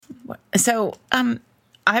So, I'm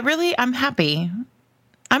happy.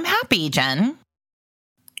 I'm happy, Jen.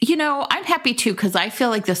 You know, I'm happy too, because I feel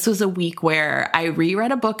like this was a week where I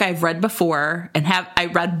reread a book I've read before and I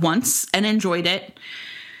read once and enjoyed it,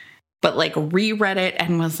 but like reread it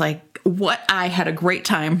and was like, I had a great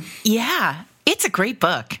time. Yeah, it's a great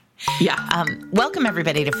book. Yeah. Welcome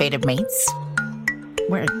everybody to Fated Mates.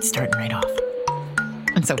 We're starting right off.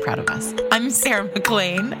 I'm so proud of us. I'm Sarah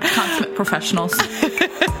McLean. Consummate professionals.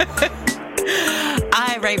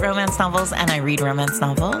 I write romance novels and I read romance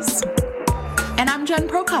novels. And I'm Jen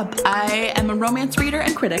Prokop. I am a romance reader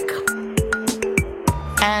and critic.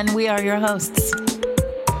 And we are your hosts.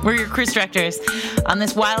 We're your cruise directors on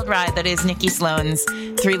this wild ride that is Nikki Sloane's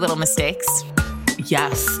 3 Little Mistakes.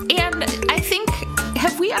 Yes. And I think,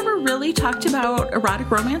 have we ever really talked about erotic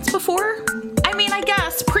romance before? I mean, I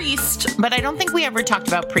guess Priest. But I don't think we ever talked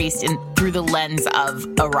about Priest through the lens of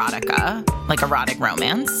erotica, like erotic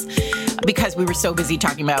romance, because we were so busy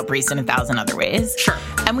talking about Priest in 1,000 other ways. Sure.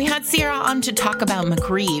 And we had Sierra on to talk about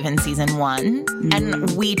McGreeve in season 1.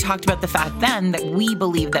 And we talked about the fact then that we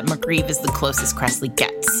believe that McGreeve is the closest Cressley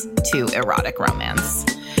gets to erotic romance.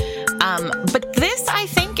 But this, I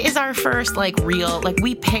think, is our first,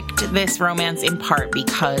 we picked this romance in part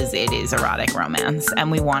because it is erotic romance,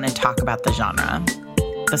 and we want to talk about the genre,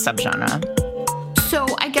 the subgenre. So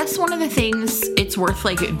I guess one of the things it's worth,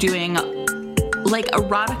 doing,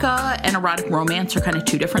 erotica and erotic romance are kind of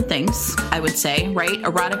 2 different things, I would say, right?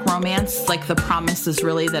 Erotic romance, the promise is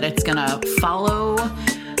really that it's going to follow,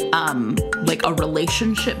 a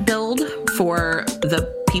relationship build for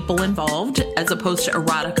the people involved, as opposed to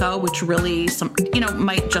erotica, which really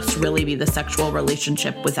might just really be the sexual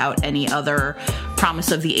relationship without any other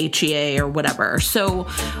promise of the HEA or whatever. So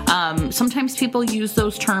sometimes people use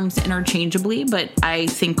those terms interchangeably, but I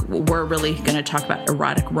think we're really going to talk about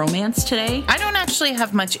erotic romance today. I don't actually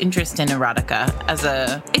have much interest in erotica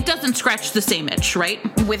It doesn't scratch the same itch, right?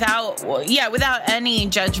 Without any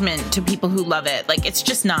judgment to people who love it. It's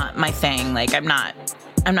just not my thing.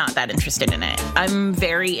 I'm not that interested in it. I'm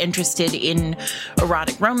very interested in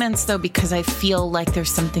erotic romance, though, because I feel like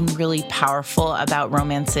there's something really powerful about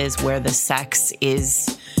romances where the sex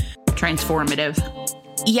is transformative.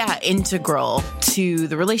 Yeah, integral to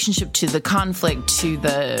the relationship, to the conflict, to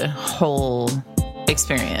the whole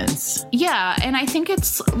experience. Yeah, and I think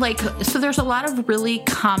it's so there's a lot of really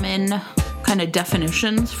common kind of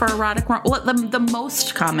definitions for erotic romance. The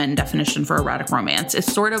most common definition for erotic romance is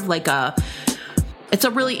sort of it's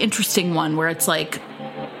a really interesting one where it's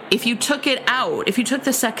if you took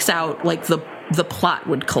the sex out, the plot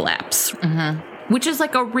would collapse. Mm-hmm. Which is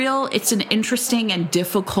it's an interesting and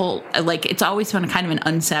difficult, it's always been kind of an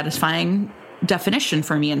unsatisfying definition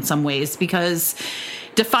for me in some ways, because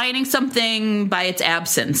defining something by its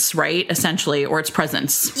absence, right, essentially, or its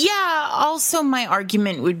presence. Yeah, also my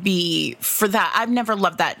argument would be for that. I've never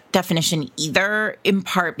loved that definition either, in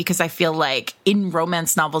part because I feel like in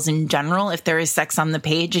romance novels in general, if there is sex on the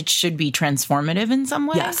page, it should be transformative in some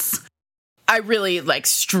way. Yes. I really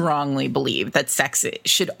strongly believe that sex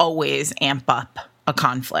should always amp up a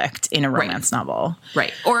conflict in a romance novel.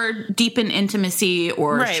 Right. Or deepen intimacy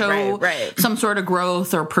or show some sort of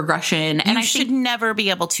growth or progression. And I should never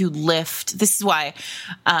be able to lift. This is why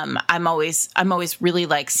I'm always really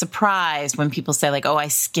surprised when people say oh, I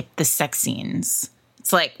skipped the sex scenes.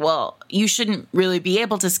 It's well, you shouldn't really be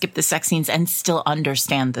able to skip the sex scenes and still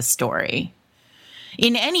understand the story.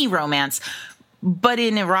 In any romance, but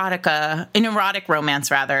in erotic romance,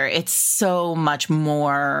 rather, it's so much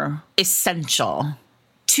more essential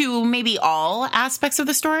to maybe all aspects of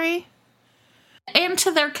the story. And to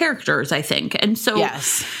their characters, I think. And so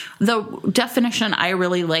yes. The definition I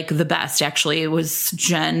really like the best, actually, was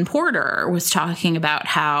Jen Porter was talking about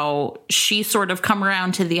how she sort of come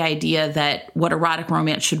around to the idea that what erotic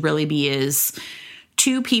romance should really be is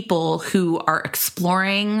 2 people who are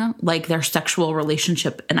exploring their sexual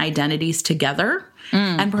relationship and identities together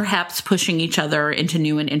and perhaps pushing each other into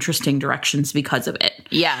new and interesting directions because of it.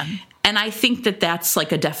 Yeah. And I think that that's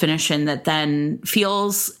a definition that then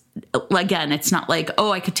feels, again, it's not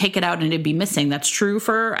I could take it out and it'd be missing. That's true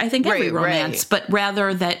for, I think, every romance, but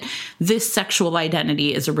rather that this sexual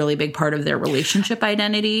identity is a really big part of their relationship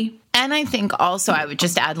identity. And I think also I would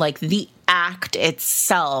just add the act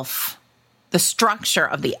itself, the structure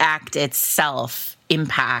of the act itself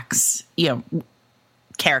impacts,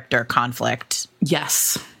 character, conflict.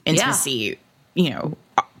 Yes. Intimacy,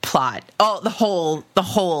 plot, the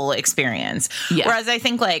whole experience. Yeah. Whereas I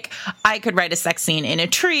think I could write a sex scene in a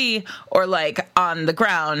tree or on the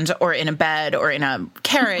ground or in a bed or in a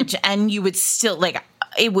carriage and you would still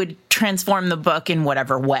it would transform the book in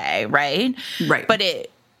whatever way, right? Right. But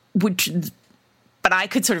it but I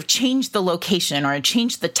could sort of change the location or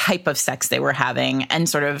change the type of sex they were having, and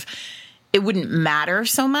sort of it wouldn't matter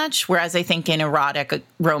so much. Whereas I think in erotic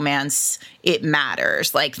romance, it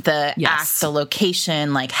matters, like the act, the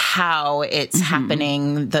location, like how it's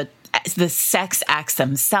happening, the sex acts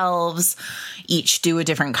themselves each do a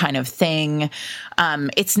different kind of thing.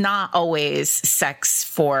 It's not always sex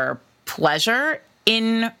for pleasure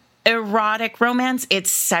in erotic romance.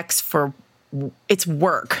 It's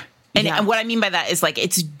work. And what I mean by that is like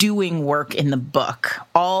it's doing work in the book.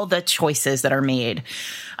 All the choices that are made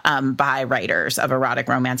by writers of erotic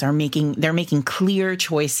romance they're making clear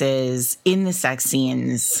choices in the sex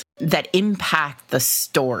scenes that impact the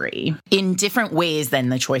story in different ways than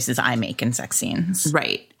the choices I make in sex scenes.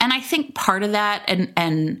 Right. And I think part of that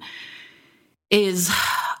and is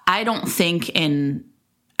I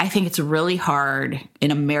think it's really hard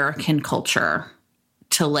in American culture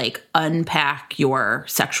to like unpack your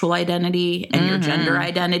sexual identity and your gender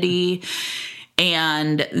identity.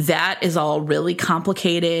 And that is all really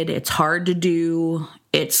complicated. It's hard to do.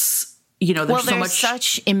 It's, there's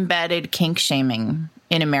such embedded kink shaming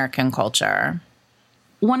in American culture.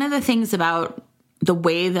 One of the things about the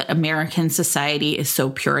way that American society is so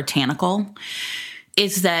puritanical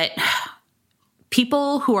is that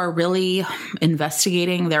people who are really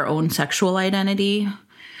investigating their own sexual identity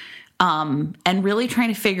and really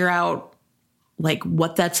trying to figure out like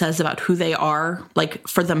what that says about who they are, like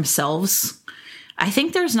for themselves, I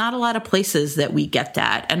think there's not a lot of places that we get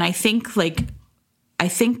that. And I think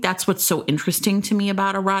that's what's so interesting to me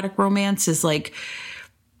about erotic romance is like,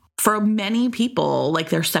 for many people, like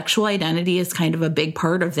their sexual identity is kind of a big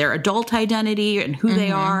part of their adult identity and who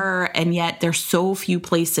they are. And yet there's so few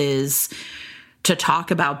places to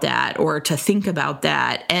talk about that or to think about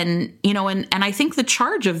that. And, and I think the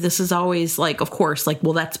charge of this is always like, of course, like,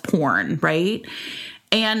 well, that's porn, right?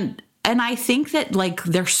 And I think that like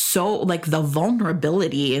there's so like the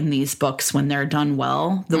vulnerability in these books when they're done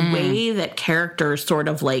well, the way that characters sort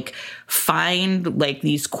of like find like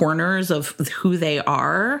these corners of who they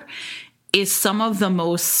are is some of the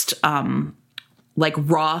most like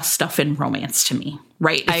raw stuff in romance to me,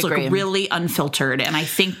 right? It's like really unfiltered. And I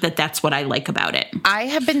think that that's what I like about it. I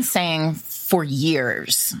have been saying for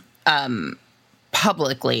years,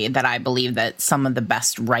 publicly, that I believe that some of the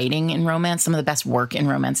best writing in romance, some of the best work in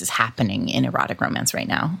romance is happening in erotic romance right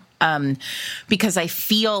now. Because I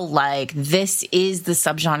feel like this is the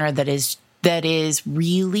subgenre that is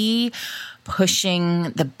really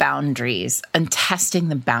pushing the boundaries and testing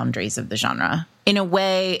the boundaries of the genre in a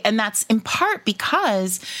way. And that's in part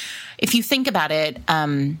because if you think about it,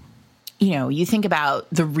 you think about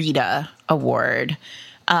the Rita Award,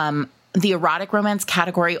 the erotic romance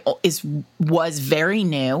category was very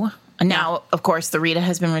new. Now, of course, the Rita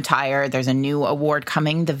has been retired. There's a new award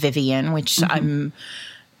coming, the Vivian, which I'm,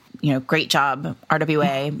 great job,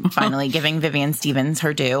 RWA, finally giving Vivian Stevens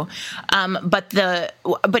her due. But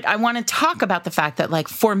I want to talk about the fact that, like,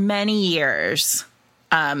 for many years,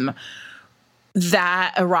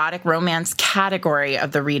 that erotic romance category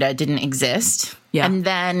of the Rita didn't exist. Yeah. And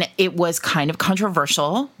then it was kind of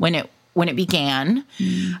controversial when it began.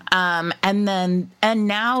 And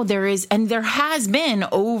now there has been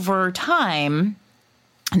over time,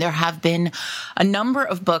 there have been a number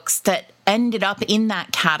of books that ended up in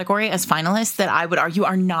that category as finalists that I would argue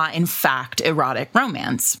are not, in fact, erotic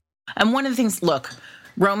romance. And one of the things, look,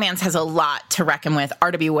 romance has a lot to reckon with.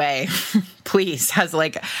 RWA, please, has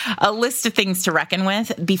like a list of things to reckon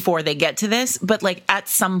with before they get to this. But like at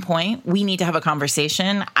some point, we need to have a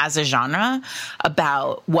conversation as a genre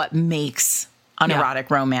about what makes an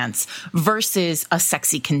erotic romance versus a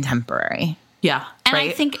sexy contemporary. Yeah. And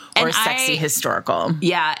right? I think, or sexy historical.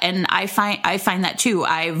 Yeah. And I find that too.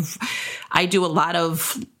 I do a lot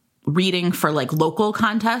of reading for like local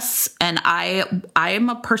contests, and I am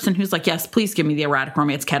a person who's like, yes, please give me the erotic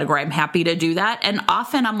romance category. I'm happy to do that. And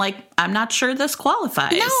often I'm like, I'm not sure this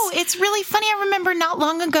qualifies. No, it's really funny. I remember not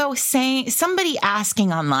long ago somebody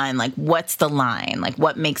asking online, like, what's the line? Like,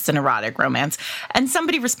 what makes an erotic romance? And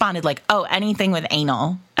somebody responded like, oh, anything with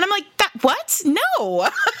anal. And I'm like, what? No.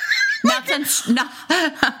 Not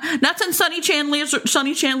since Sonny Chandler's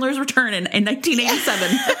return in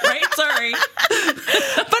 1987, right? Sorry.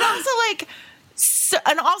 But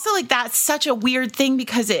also that's such a weird thing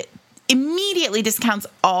because it immediately discounts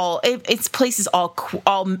it places all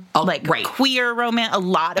queer romance. A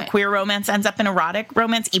lot of queer romance ends up in erotic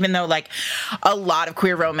romance, even though like a lot of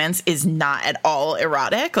queer romance is not at all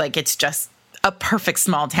erotic. Like it's just a perfect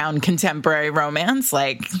small town contemporary romance,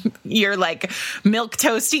 like your like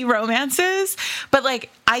milquetoasty romances. But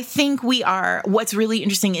like, I think what's really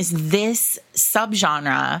interesting is this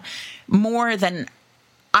subgenre, more than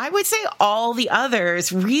I would say all the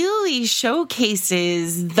others, really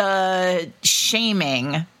showcases the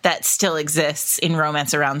shaming that still exists in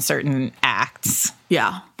romance around certain acts.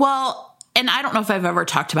 Yeah. Well, and I don't know if I've ever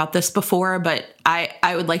talked about this before, but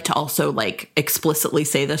I would like to also like explicitly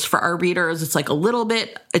say this for our readers. It's like a little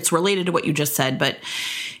bit, it's related to what you just said, but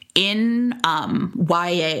in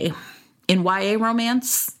YA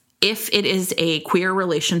romance, if it is a queer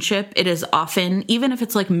relationship, it is often, even if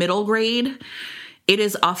it's like middle grade, it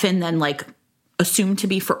is often then like assumed to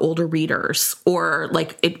be for older readers, or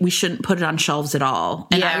like we shouldn't put it on shelves at all.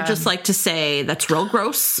 And I would just like to say that's real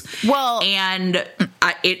gross. Well, and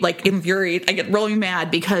it like infuriates. I get really mad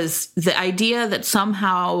because the idea that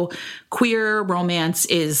somehow queer romance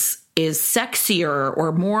is sexier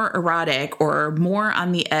or more erotic or more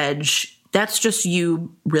on the edge, that's just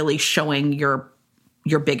you really showing your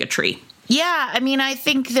bigotry. Yeah, I mean, I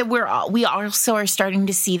think that we also are starting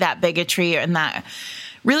to see that bigotry and that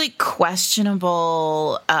really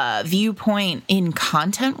questionable viewpoint in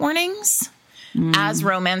content warnings. As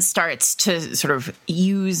romance starts to sort of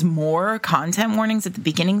use more content warnings at the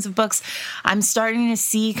beginnings of books, I'm starting to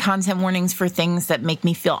see content warnings for things that make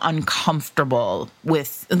me feel uncomfortable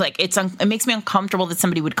with, like, it makes me uncomfortable that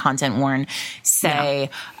somebody would content warn, say,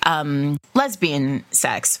 lesbian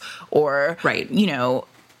sex or, you know,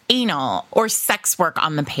 anal or sex work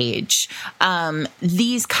on the page.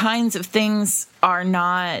 These kinds of things are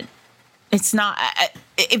not,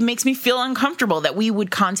 it makes me feel uncomfortable that we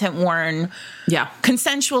would content warn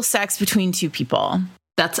consensual sex between two people.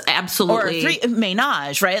 That's absolutely. Or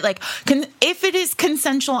ménage, right? Like, if it is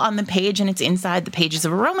consensual on the page and it's inside the pages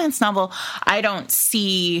of a romance novel, I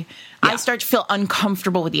start to feel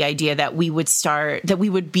uncomfortable with the idea that we would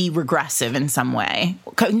be regressive in some way,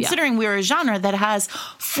 considering we're a genre that has,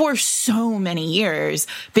 for so many years,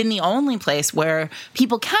 been the only place where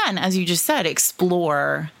people can, as you just said,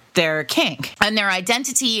 explore their kink and their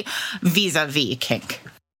identity vis-a-vis kink.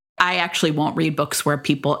 I actually won't read books where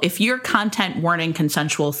if you're content warning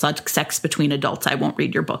consensual sex between adults, I won't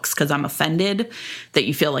read your books because I'm offended that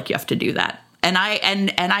you feel like you have to do that. And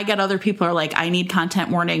I get other people are like, I need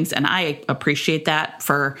content warnings, and I appreciate that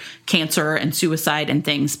for cancer and suicide and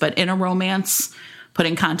things. But in a romance,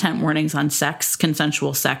 putting content warnings on sex,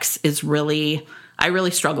 consensual sex, is really, I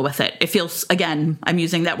really struggle with it. It feels, again, I'm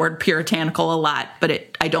using that word puritanical a lot, but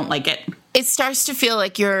I don't like it. It starts to feel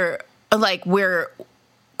like we're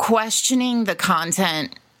questioning the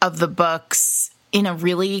content of the books in a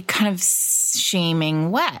really kind of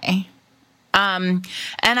shaming way. And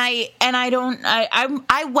I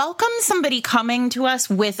welcome somebody coming to us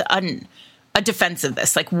with a defense of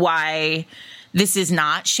this, like why this is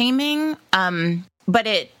not shaming. But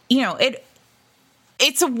it's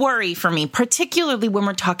a worry for me, particularly when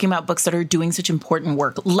we're talking about books that are doing such important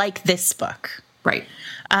work like this book. Right.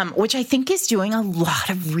 Which I think is doing a lot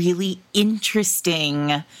of really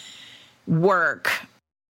interesting work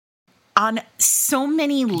on so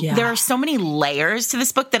many, there are so many layers to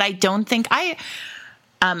this book that I don't think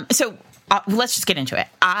let's just get into it.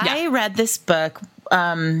 I read this book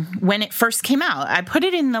when it first came out. I put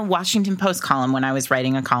it in the Washington Post column when I was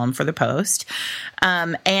writing a column for the Post.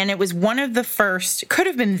 And it was one of the first, could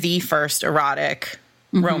have been the first erotic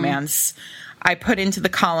romance I put into the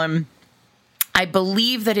column. I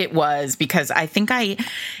believe that it was because I think I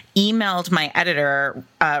emailed my editor,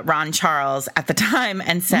 Ron Charles, at the time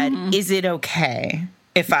and said, is it okay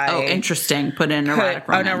if I... Oh, interesting. Put in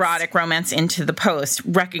an erotic romance into the Post.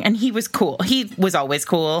 And he was cool. He was always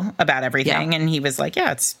cool about everything. Yeah. And he was like,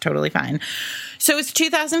 yeah, it's totally fine. So it's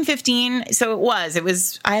 2015. So it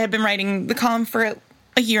was, I had been writing the column for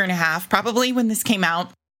a year and a half, probably, when this came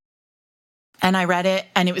out. And I read it.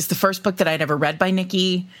 And it was the first book that I'd ever read by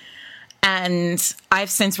Nikki. And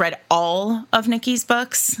I've since read all of Nikki's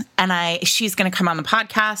books, and she's going to come on the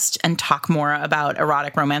podcast and talk more about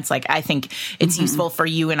erotic romance. Like, I think it's useful for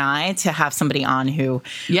you and I to have somebody on who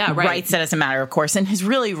writes it as a matter of course and has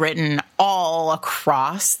really written all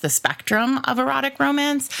across the spectrum of erotic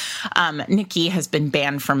romance. Nikki has been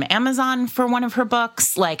banned from Amazon for one of her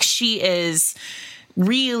books. Like, she is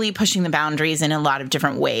really pushing the boundaries in a lot of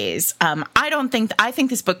different ways. I think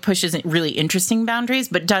this book pushes really interesting boundaries,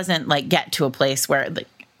 but doesn't get to a place where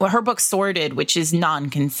her book Sorted, which is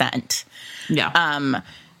non-consent,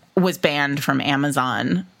 was banned from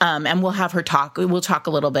Amazon. And we'll have her talk. We'll talk a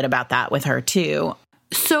little bit about that with her too.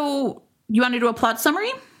 So you want to do a plot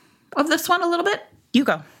summary of this one a little bit? You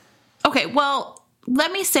go. Okay. Well,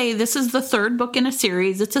 let me say this is the third book in a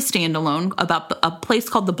series. It's a standalone about a place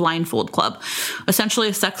called the Blindfold Club, essentially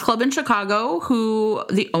a sex club in Chicago who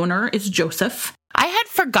the owner is Joseph. I had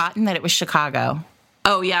forgotten that it was Chicago.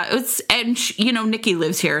 Oh, yeah. Nikki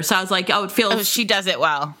lives here. So I was like, oh, it feels... Oh, she does it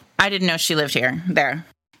well. I didn't know she lived here. There.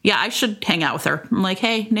 Yeah, I should hang out with her. I'm like,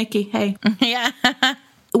 hey, Nikki, hey. Yeah.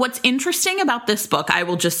 What's interesting about this book, I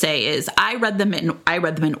will just say, is I read them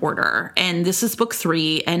in order, and this is book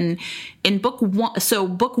 3. And in book 1, so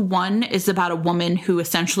book 1 is about a woman who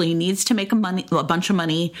essentially needs to make a bunch of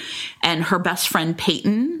money, and her best friend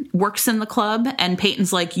Peyton works in the club, and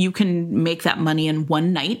Peyton's like, you can make that money in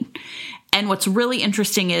one night. And what's really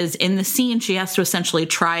interesting is in the scene, she has to essentially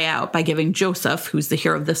try out by giving Joseph, who's the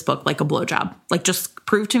hero of this book, like a blowjob. Like, just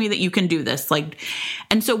prove to me that you can do this. Like,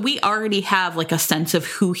 and so we already have like a sense of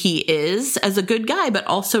who he is as a good guy, but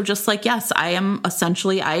also just like, yes, I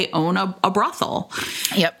own a brothel.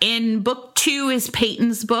 Yep. In book 2 is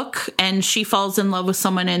Peyton's book, and she falls in love with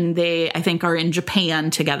someone, and they, I think, are in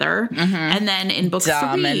Japan together. Mm-hmm. And then in book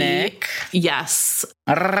Dominic. 3, yes.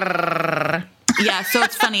 Yeah, so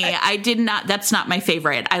it's funny. That's not my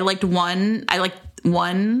favorite. I like this one,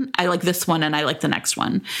 and I like the next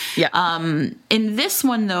one. Yeah. In this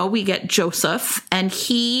one, though, we get Joseph, and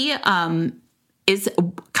he is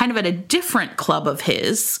kind of at a different club of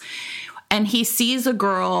his, and he sees a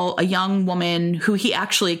girl, a young woman, who he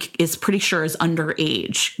actually is pretty sure is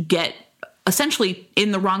underage, get essentially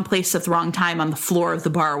in the wrong place at the wrong time on the floor of the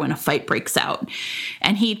bar when a fight breaks out.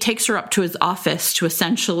 And he takes her up to his office to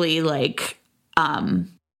essentially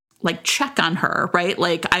check on her, right?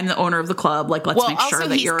 Like, I'm the owner of the club. Like, let's make sure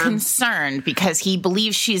that you're... Well, also he's concerned because he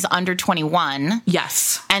believes she's under 21.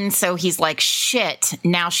 Yes. And so he's like, shit,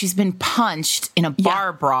 now she's been punched in a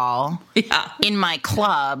bar brawl in my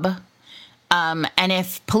club. And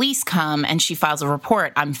if police come and she files a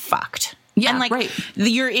report, I'm fucked. Yeah, and like, right.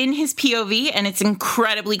 You're in his POV, and it's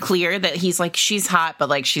incredibly clear that he's like, she's hot, but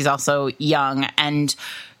like, she's also young, and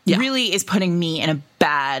really is putting me in a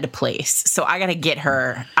bad place. So I got to get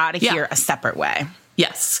her out of here a separate way.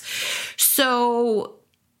 Yes. So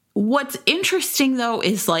what's interesting, though,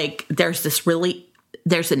 is like, there's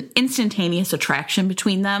an instantaneous attraction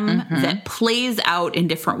between them that plays out in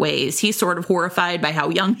different ways. He's sort of horrified by how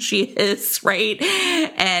young she is, right?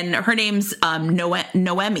 And her name's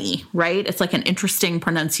Noemi, right? It's like an interesting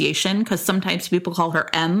pronunciation because sometimes people call her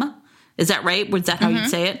M. Is that right? Was that how you'd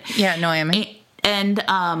say it? Yeah, Noemi.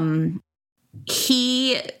 And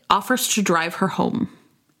he offers to drive her home.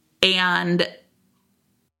 And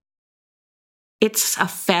it's a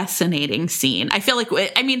fascinating scene. I feel like,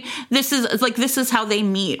 this is how they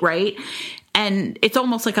meet, right? And it's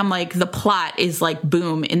almost like I'm like, the plot is like,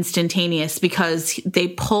 boom, instantaneous, because they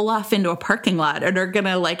pull off into a parking lot and are going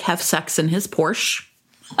to like have sex in his Porsche.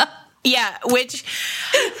 Yeah, which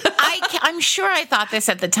I'm sure I thought this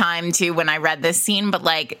at the time too when I read this scene, but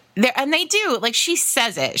like, they do, like, she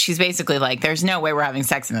says it. She's basically like, "There's no way we're having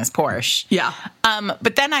sex in this Porsche." Yeah.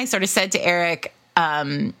 But then I sort of said to Eric,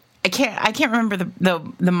 I can't remember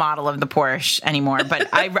the model of the Porsche anymore, but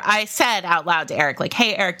I said out loud to Eric, like,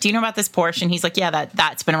 "Hey, Eric, do you know about this Porsche?" And he's like, "Yeah,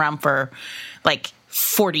 that's been around for like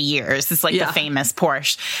 40 years. It's like the famous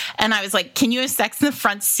Porsche." And I was like, "Can you have sex in the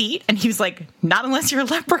front seat?" And he was like, "Not unless you're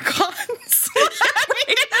leprechauns."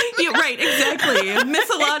 You're right, exactly.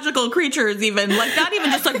 Mythological creatures, even, like, not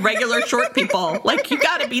even just like regular short people. Like, you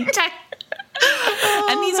gotta be and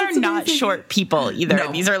these are not short people either.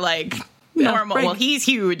 No. These are like normal. Well, he's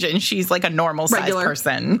huge and she's like a normal size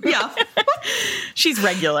person. Yeah. She's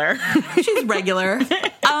regular. She's regular.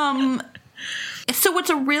 So what's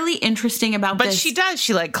really interesting about this... But she does.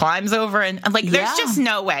 She, like, climbs over and, like, there's just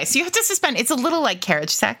no way. So you have to suspend... It's a little like carriage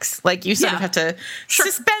sex. Like, you sort of have to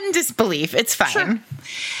suspend disbelief. It's fine. Sure.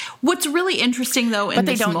 What's really interesting, though, in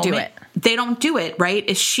this moment... But they don't do it. They don't do it, right?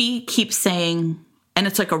 Is she keeps saying... And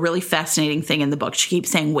it's, like, a really fascinating thing in the book. She keeps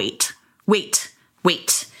saying, wait, wait,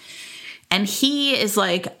 wait. And he is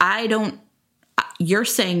like, you're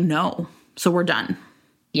saying no, so we're done.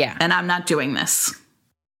 Yeah. And I'm not doing this.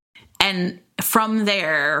 And from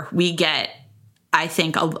there, we get, I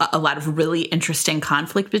think, a lot of really interesting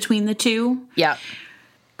conflict between the two. Yeah.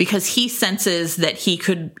 Because he senses that he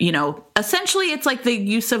could, essentially it's like the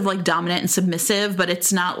use of like dominant and submissive, but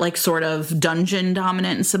it's not like sort of dungeon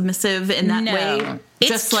dominant and submissive in that way. It's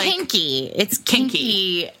just like kinky. It's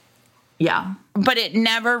kinky. Yeah. But it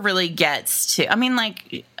never really gets to,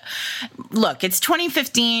 look, it's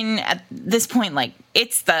 2015 at this point, like,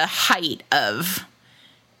 it's the height of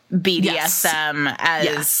BDSM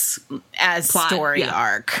as plot, story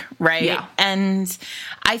arc, right? Yeah. And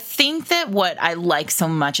I think that what I like so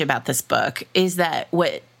much about this book is that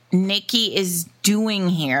what Nikki is doing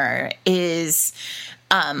here is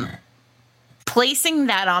placing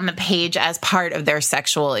that on the page as part of their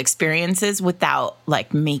sexual experiences without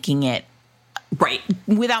like making it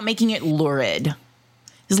without making it lurid.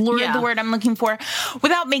 Is lurid the word I'm looking for?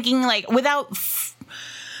 Without making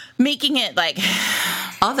making it like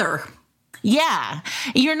other. Yeah.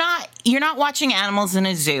 You're not watching animals in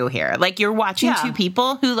a zoo here. Like, you're watching two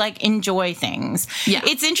people who like enjoy things. Yeah.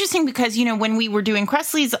 It's interesting because, you know, when we were doing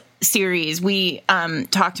Kresley's series, we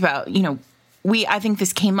talked about, you know, I think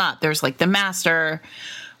this came up. There's like the master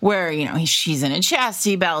where, you know, she's in a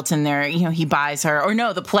chastity belt and there, you know, he buys her, or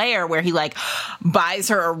no, the player where he like buys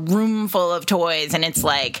her a room full of toys. And it's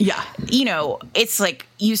like, you know, it's like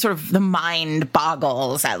you sort of, the mind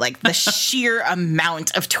boggles at like the sheer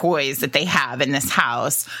amount of toys that they have in this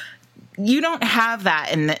house. You don't have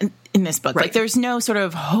that in this book. Like, there's no sort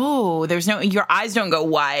of, your eyes don't go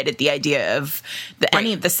wide at the idea of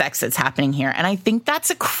any of the sex that's happening here. And I think that's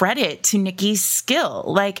a credit to Nikki's skill.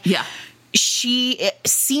 Like, she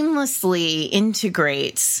seamlessly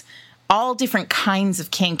integrates all different kinds of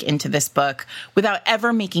kink into this book without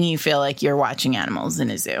ever making you feel like you're watching animals in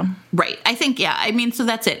a zoo. Right. I think, I mean, so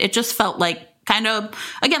that's it. It just felt like kind of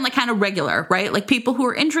regular, right? Like people who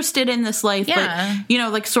are interested in this life, but, you know,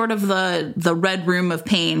 like sort of the Red Room of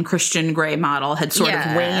Pain Christian Grey model had sort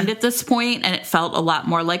of waned at this point, and it felt a lot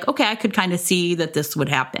more like, okay, I could kind of see that this would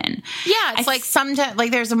happen. Yeah, it's like sometimes,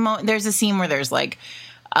 like there's a scene where there's like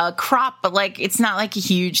a crop, but like it's not like a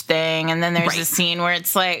huge thing, and then there's a scene where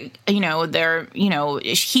it's like, you know,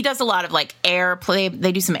 he does a lot of like airplay.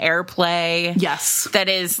 They do some airplay. Yes, that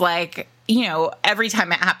is like, you know, every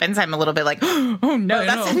time it happens, I'm a little bit like, oh no,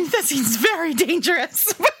 that seems very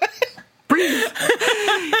dangerous. Breathe.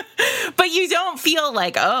 But you don't feel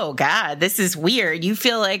like, oh God, this is weird. You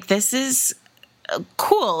feel like this is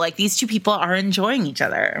cool. Like these two people are enjoying each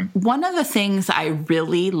other. One of the things I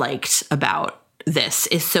really liked about this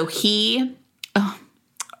is, so he,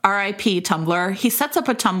 R.I.P. Tumblr, he sets up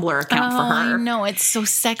a Tumblr account for her. I know, it's so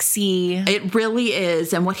sexy. It really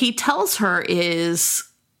is. And what he tells her is,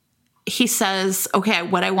 he says, okay,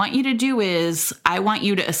 what I want you to do is, I want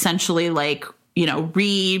you to essentially like, you know,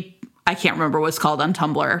 I can't remember what it's called on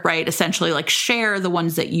Tumblr, right? Essentially like share the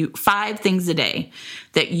ones that 5 things a day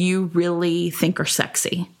that you really think are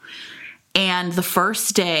sexy. And the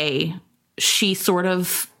first day, she's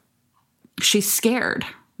scared,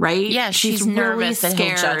 right? Yeah, she's nervous really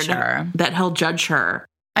scared that he'll judge her.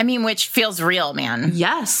 I mean, which feels real, man.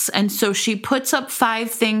 Yes. And so she puts up 5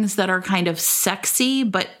 things that are kind of sexy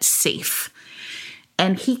but safe.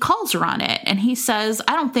 And he calls her on it. And he says,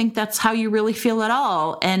 I don't think that's how you really feel at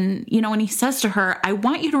all. And, you know, and he says to her, I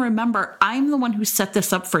want you to remember, I'm the one who set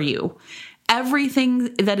this up for you.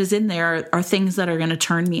 Everything that is in there are things that are going to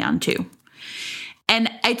turn me on to. And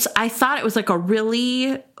I thought it was like a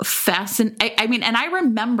really fascinating, I mean, and I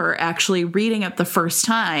remember actually reading it the first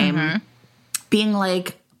time, being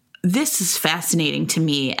like, this is fascinating to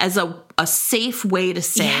me as a safe way to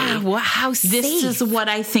say, how safe. This is what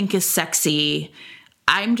I think is sexy.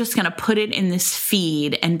 I'm just going to put it in this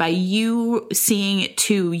feed. And by you seeing it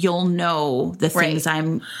too, you'll know the things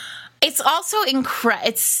It's also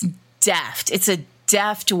it's deft. It's a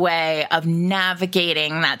deft way of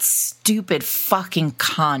navigating that stupid fucking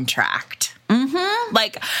contract.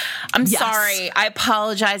 Like, I'm sorry. I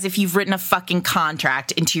apologize if you've written a fucking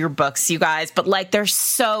contract into your books, you guys, but like, they're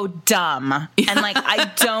so dumb. And like,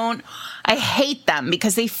 I hate them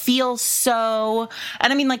because they feel so,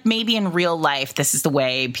 and I mean, like, maybe in real life, this is the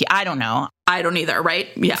way, I don't know. I don't either, right?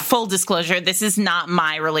 Yeah. Full disclosure, this is not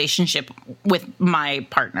my relationship with my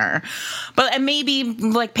partner. But and maybe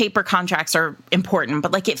like paper contracts are important,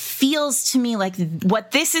 but like it feels to me like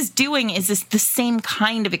what this is doing is the same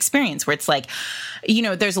kind of experience where it's like, you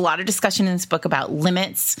know, there's a lot of discussion in this book about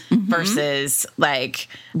limits versus like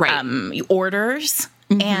orders.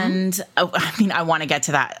 And I mean, I want to get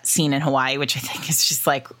to that scene in Hawaii, which I think is just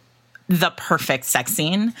like the perfect sex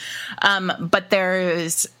scene.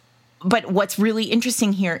 But what's really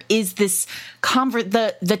interesting here is this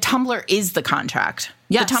the Tumblr is the contract.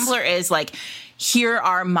 Yes. The Tumblr is like, here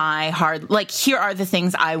are here are the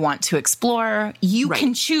things I want to explore. You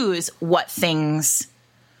can choose what things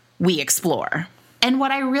we explore. And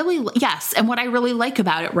what I really like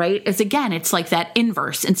about it, right, is again, it's like that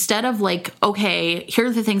inverse. Instead of like, okay, here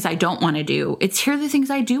are the things I don't want to do. It's here are the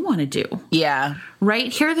things I do want to do. Yeah.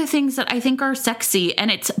 right? Here are the things that I think are sexy.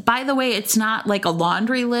 And it's, by the way, it's not like a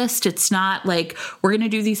laundry list. It's not like we're going to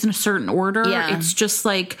do these in a certain order. Yeah. It's just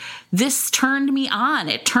like, this turned me on.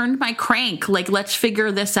 It turned my crank. Like, let's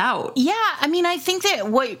figure this out. Yeah. I mean, I think that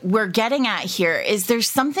what we're getting at here is there's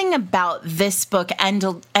something about this book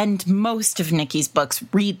and most of Nikki's books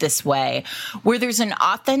read this way, where there's an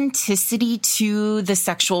authenticity to the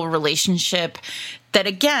sexual relationship that,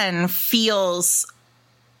 again, feels,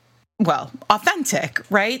 well, authentic,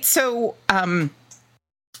 right? So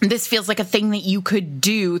this feels like a thing that you could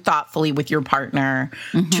do thoughtfully with your partner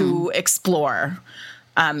to explore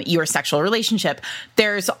your sexual relationship.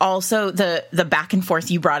 There's also the back and forth.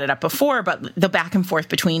 You brought it up before, but the back and forth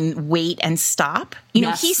between wait and stop. You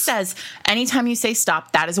know, he says, anytime you say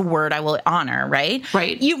stop, that is a word I will honor, right?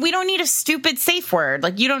 Right. We don't need a stupid safe word.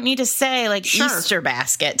 Like, you don't need to say, like, Easter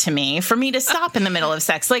basket to me for me to stop in the middle of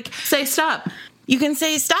sex. Like, say stop. You can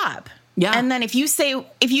say stop. Yeah. And then if you say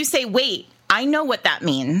wait, I know what that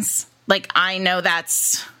means. Like, I know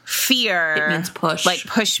that's fear. It means push. Like,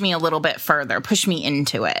 push me a little bit further. Push me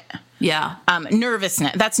into it. Yeah.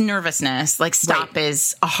 Nervousness. That's nervousness. Like, stop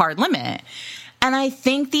is a hard limit. And I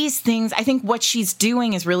think these things, I think what she's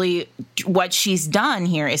doing is really, what she's done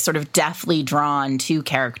here is sort of deftly drawn to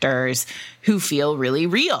characters who feel really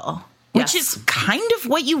real. Which is kind of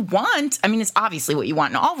what you want. I mean, it's obviously what you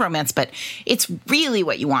want in all romance, but it's really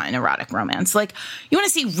what you want in erotic romance. Like, you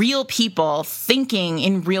want to see real people thinking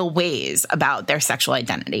in real ways about their sexual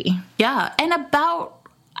identity. Yeah. And about,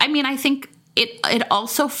 I mean, I think it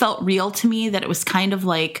also felt real to me that it was kind of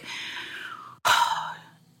like,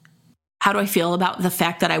 how do I feel about the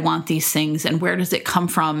fact that I want these things, and where does it come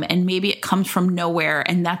from? And maybe it comes from nowhere,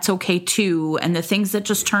 and that's okay too. And the things that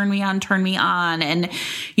just turn me on. And,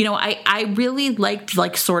 you know, I really liked,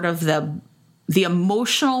 like, sort of the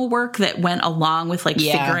emotional work that went along with, like,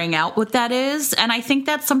 figuring out what that is. And I think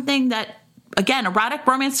that's something that, again, erotic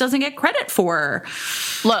romance doesn't get credit for.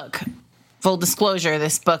 Look, full disclosure,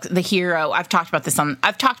 this book, The Hero, I've talked about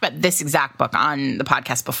this exact book on the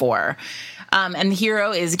podcast before. And the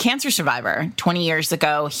hero is a cancer survivor. 20 years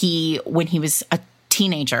ago, when he was a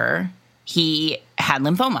teenager, he had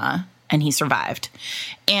lymphoma and he survived.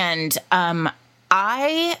 And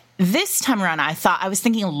this time around, I was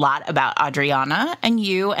thinking a lot about Adriana and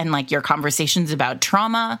you and, like, your conversations about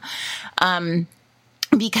trauma.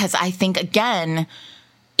 Because I think, again,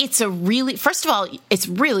 first of all, it's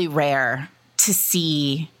really rare to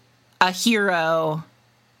see a hero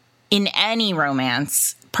in any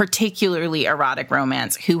romance, particularly erotic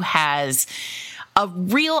romance, who has a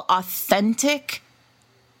real authentic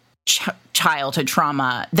childhood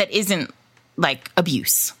trauma that isn't like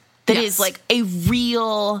abuse. That is like a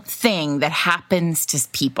real thing that happens to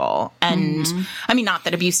people. And I mean, not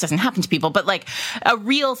that abuse doesn't happen to people, but like a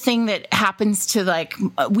real thing that happens to, like,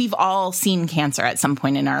 we've all seen cancer at some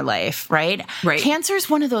point in our life, right? Right. Cancer is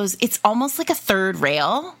one of those, it's almost like a third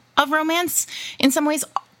rail of romance in some ways,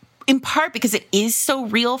 in part because it is so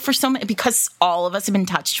real for so many, because all of us have been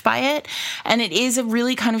touched by it. And it is a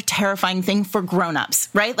really kind of terrifying thing for grownups,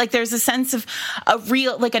 right? Like, there's a sense of a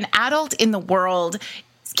real, like, an adult in the world.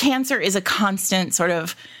 Cancer is a constant sort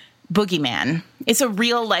of boogeyman. It's a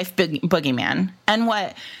real life boogeyman.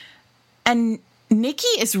 And Nikki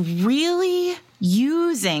is really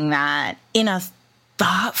using that in a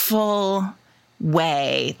thoughtful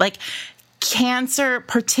way. Like, cancer,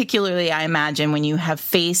 particularly, I imagine, when you have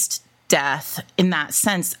faced death in that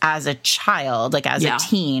sense as a child, like as a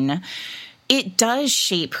teen, it does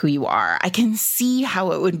shape who you are. I can see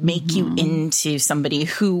how it would make you into somebody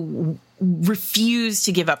who refused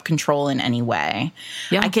to give up control in any way.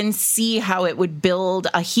 Yeah. I can see how it would build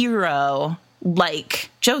a hero like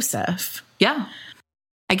Joseph. Yeah.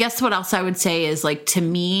 I guess what else I would say is, like, to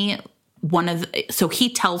me, so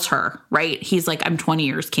he tells her, right? He's like, I'm 20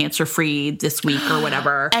 years cancer free this week or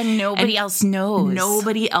whatever. And nobody else knows.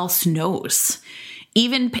 Nobody else knows.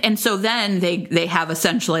 And so then they have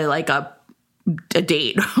essentially like a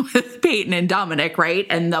date with Peyton and Dominic, right?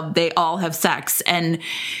 And they all have sex,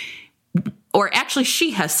 or actually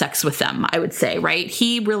she has sex with them, I would say, right?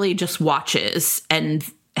 He really just watches and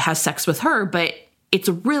has sex with her. But it's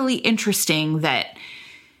really interesting that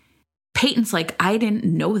Peyton's like, I didn't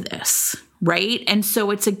know this, right? And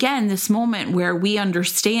so it's, again, this moment where we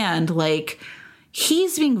understand, like,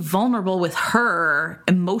 he's being vulnerable with her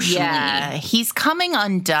emotionally. Yeah, he's coming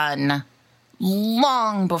undone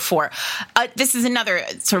long before. This is another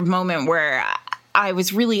sort of moment where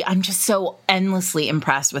I'm just so endlessly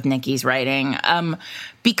impressed with Nikki's writing,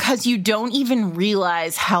 because you don't even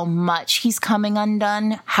realize how much he's coming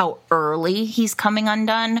undone, how early he's coming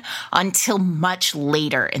undone until much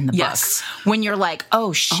later in the book. When you're like,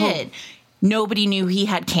 oh shit, nobody knew he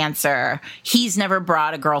had cancer. He's never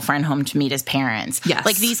brought a girlfriend home to meet his parents.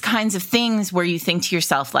 Like these kinds of things where you think to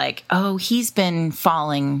yourself like, oh, he's been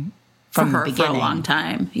falling from the beginning for a long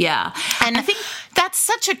time. Yeah. And I think that's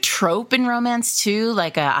such a trope in romance too.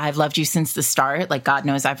 Like, I've loved you since the start. Like, God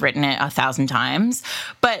knows I've written it 1,000 times.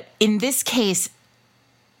 But in this case,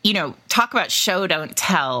 you know, talk about show, don't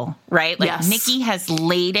tell, right? Like, Nikki has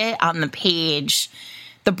laid it on the page.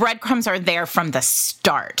 The breadcrumbs are there from the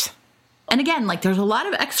start. And again, like, there's a lot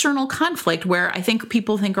of external conflict where I think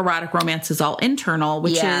people think erotic romance is all internal,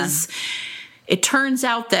 which is... It turns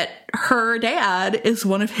out that her dad is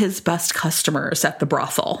one of his best customers at the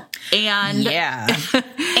brothel. And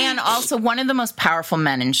and also one of the most powerful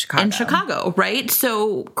men in Chicago. Right?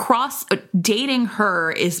 So dating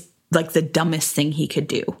her is like the dumbest thing he could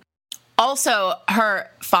do. Also, her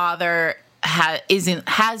father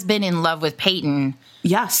has been in love with Peyton.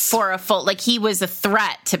 For a full, like, he was a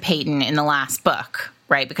threat to Peyton in the last book,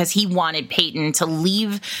 right? Because he wanted Peyton to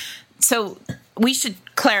leave. So we should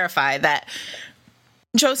clarify that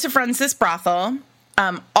Joseph runs this brothel.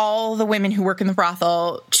 All the women who work in the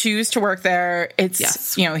brothel choose to work there.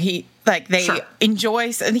 It's, you know, they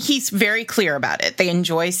enjoy, and he's very clear about it. They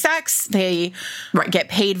enjoy sex. They get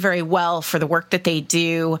paid very well for the work that they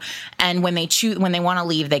do. And when they want to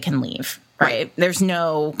leave, they can leave. Right. There's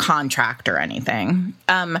no contract or anything.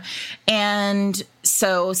 And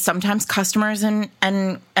so sometimes customers and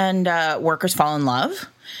workers fall in love.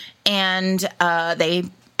 And they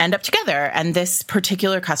end up together. And this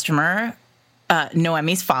particular customer,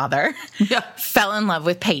 Noemi's father, fell in love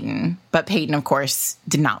with Peyton. But Peyton, of course,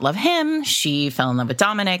 did not love him. She fell in love with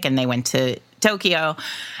Dominic, and they went to Tokyo.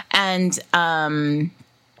 And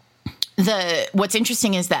what's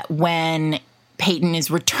interesting is that when Peyton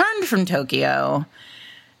is returned from Tokyo,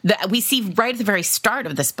 we see right at the very start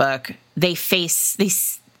of this book,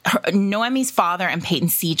 Noemi's father and Peyton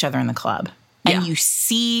see each other in the club. And you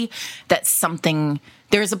see that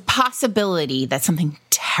there's a possibility that something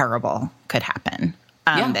terrible could happen.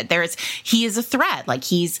 That he is a threat. Like,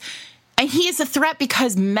 he is a threat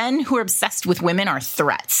because men who are obsessed with women are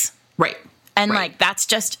threats. Right. And like, that's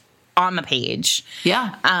just on the page.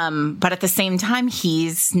 But at the same time,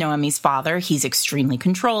 he's Noemi's father. He's extremely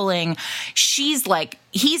controlling.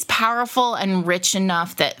 He's powerful and rich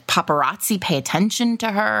enough that paparazzi pay attention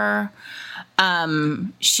to her.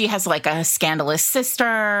 She has like a scandalous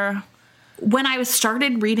sister. When I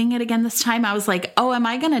started reading it again this time, I was like, oh, am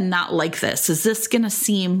I going to not like this? Is this going to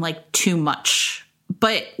seem like too much?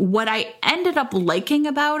 But what I ended up liking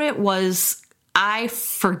about it was I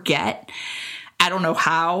forget, I don't know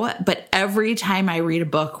how, but every time I read a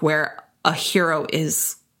book where a hero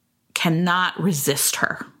cannot resist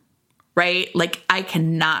her. Right? Like, I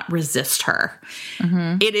cannot resist her.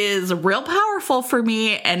 It is real powerful for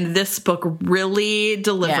me, and this book really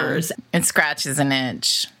delivers. It scratches an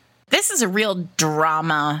itch. This is a real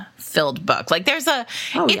drama-filled book. Like, it's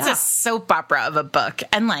a soap opera of a book.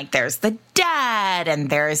 And, like, there's the dad, and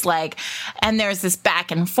there's this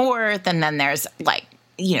back and forth, and then there's, like,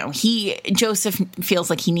 you know, Joseph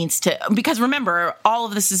feels like he needs to, because remember, all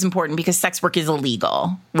of this is important because sex work is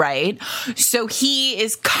illegal, right? So he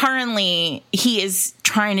is trying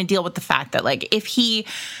to deal with the fact that, like,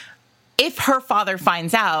 if her father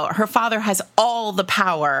finds out, her father has all the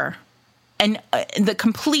power and the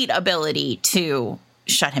complete ability to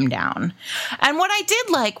shut him down. And what I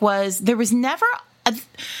did like was there was never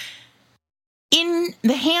in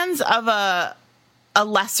the hands of a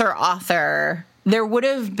lesser author, there would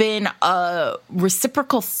have been a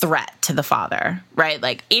reciprocal threat to the father, right?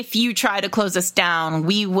 Like, if you try to close us down,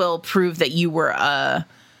 we will prove that you were a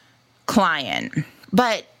client.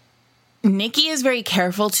 But Nikki is very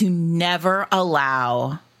careful to never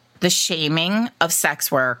allow the shaming of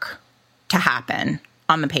sex work to happen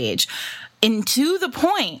on the page. And to the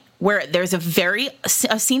point where there's a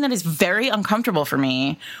scene that is very uncomfortable for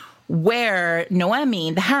me, where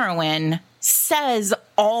Noemi, the heroine, says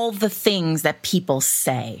all the things that people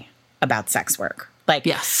say about sex work. Like,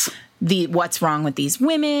 what's wrong with these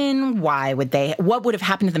women? What would have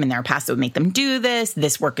happened to them in their past that would make them do this?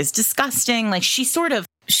 This work is disgusting. Like, she's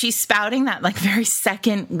spouting that, like, very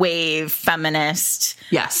second wave feminist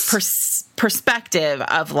perspective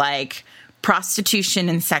of, like, prostitution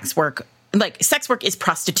and sex work like sex work is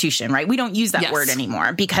prostitution, right? We don't use that word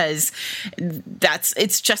anymore because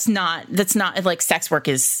that's not like sex work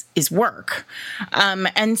is work.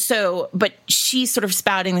 And so, but she's sort of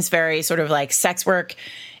spouting this very sort of like sex work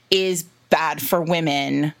is bad for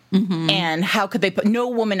women. Mm-hmm. And how could they no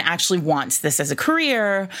woman actually wants this as a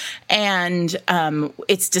career. And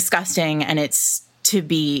it's disgusting and it's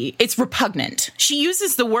repugnant. She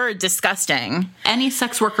uses the word disgusting. Any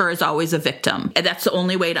sex worker is always a victim. And that's the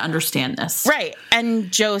only way to understand this. Right. And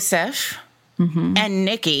Joseph and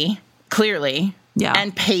Nikki, clearly. Yeah.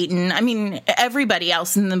 And Peyton. I mean, everybody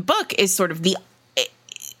else in the book is sort of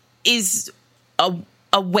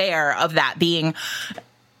aware of that being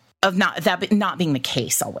not being the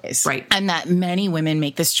case always. Right. And that many women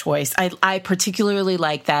make this choice. I particularly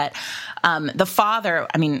like that the father,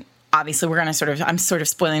 I mean, obviously we're going to I'm sort of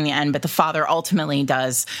spoiling the end, but the father ultimately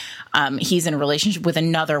does, he's in a relationship with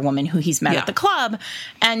another woman who he's met at the club,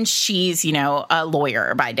 and she's, a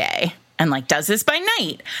lawyer by day and like does this by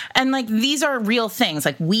night. And like, these are real things.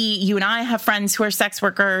 Like you and I have friends who are sex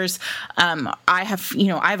workers. I have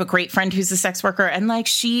a great friend who's a sex worker, and like,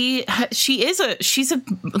 she's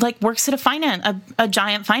works at a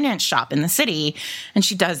giant finance shop in the city, and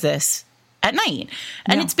she does this at night.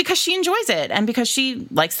 And it's because she enjoys it and because she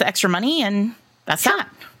likes the extra money, and that's that.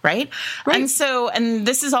 Right. And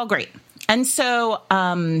this is all great. And so,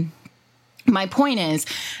 my point is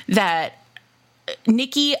that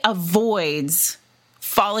Nikki avoids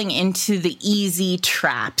falling into the easy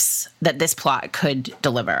traps that this plot could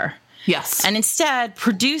deliver. Yes. And instead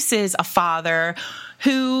produces a father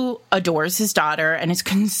who adores his daughter and is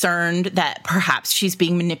concerned that perhaps she's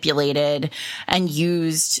being manipulated and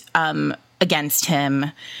used against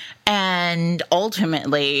him. And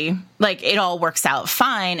ultimately, like, it all works out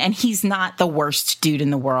fine. And he's not the worst dude in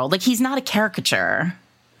the world. Like, he's not a caricature.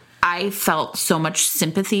 I felt so much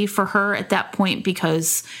sympathy for her at that point,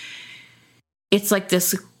 because it's like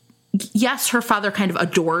this. Yes, her father kind of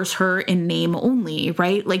adores her in name only,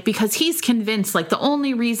 right? Like, because he's convinced, like, the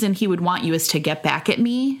only reason he would want you is to get back at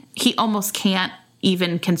me. He almost can't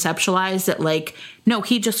even conceptualize that, like, no,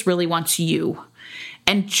 he just really wants you.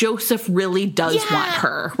 And Joseph really does want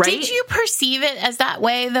her, right? Did you perceive it as that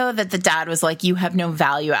way, though, that the dad was like, you have no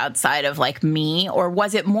value outside of, like, me? Or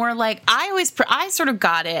was it more like, I sort of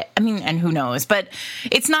got it. I mean, and who knows? But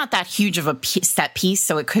it's not that huge of a set piece,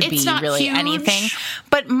 so it could be really huge. Anything.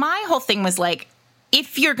 But my whole thing was like,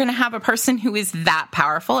 if you're going to have a person who is that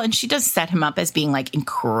powerful, and she does set him up as being, like,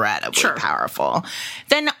 incredibly powerful,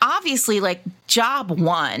 then obviously, like, job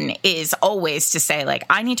one is always to say, like,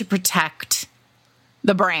 I need to protect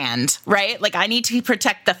the brand, right? Like, I need to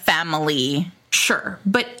protect the family. Sure.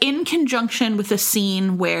 But in conjunction with a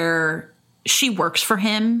scene where she works for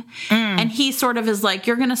him and he sort of is like,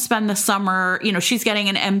 you're going to spend the summer, she's getting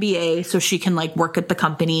an MBA so she can, like, work at the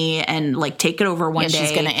company and, like, take it over one day.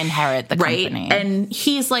 She's going to inherit the company. And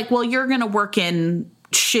he's like, well, you're going to work in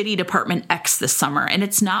shitty department X this summer. And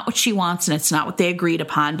it's not what she wants and it's not what they agreed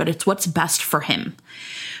upon, but it's what's best for him.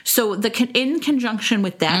 So in conjunction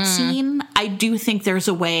with that scene, I do think there's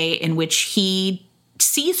a way in which he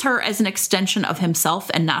sees her as an extension of himself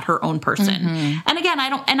and not her own person. Mm-hmm. And again,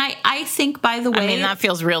 I think, by the way, I mean, that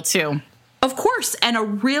feels real too. Of course. And a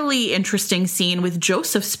really interesting scene with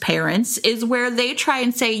Joseph's parents is where they try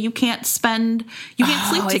and say, you can't sleep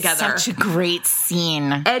together. It's such a great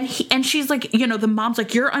scene. And she's like, the mom's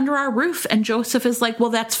like, you're under our roof. And Joseph is like, well,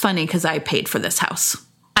 that's funny because I paid for this house.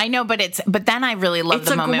 I know, but then I really love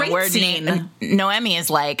the moment where Noemi is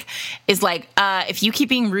like, if you keep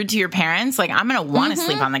being rude to your parents, like, I'm going to want to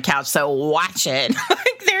sleep on the couch. So watch it.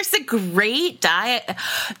 Like, there's a great that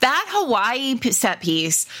Hawaii set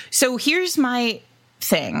piece. So here's my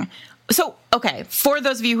thing. So, okay. For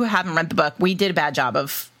those of you who haven't read the book, we did a bad job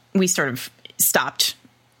we sort of stopped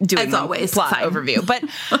doing as always plot overview, but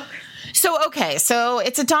So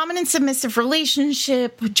it's a dominant submissive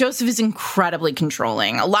relationship. Joseph is incredibly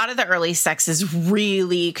controlling. A lot of the early sex is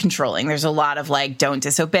really controlling. There's a lot of, like, don't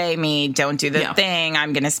disobey me, don't do the thing,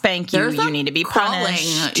 I'm going to spank you, you need to be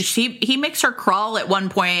punished. He makes her crawl at one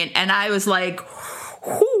point, and I was like,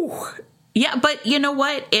 whew. Yeah, but you know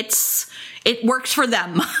what? It works for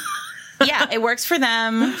them. Yeah, it works for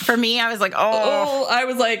them. For me, I was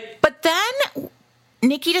like, But then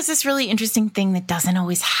Nikki does this really interesting thing that doesn't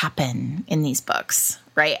always happen in these books,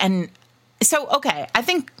 right? And so, okay, I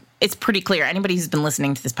think it's pretty clear. Anybody who's been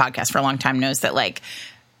listening to this podcast for a long time knows that, like,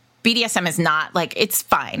 BDSM is not, like, it's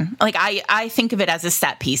fine. Like, I think of it as a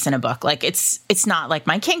set piece in a book. Like, it's not like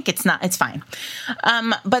my kink. It's fine.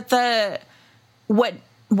 But what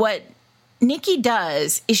Nikki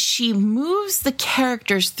does is she moves the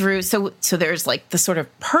characters through. So there's like the sort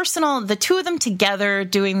of personal, the two of them together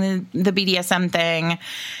doing the BDSM thing.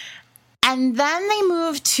 And then they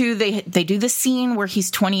move to, they do the scene where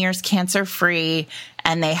he's 20 years cancer free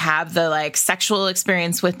and they have the like sexual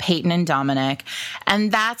experience with Peyton and Dominic.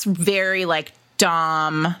 And that's very like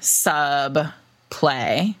dom sub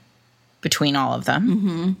play between all of them.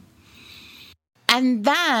 Mm-hmm. And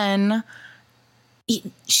then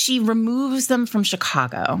she removes them from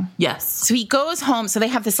Chicago. Yes. So he goes home. So they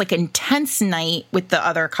have this like intense night with the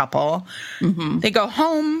other couple. Mm-hmm. They go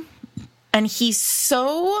home and he's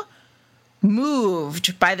so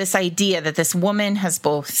moved by this idea that this woman has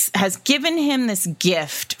given him this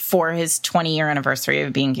gift for his 20-year anniversary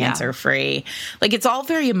of being cancer free. Like it's all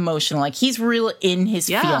very emotional. Like he's real in his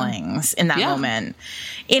feelings in that moment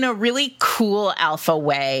in a really cool alpha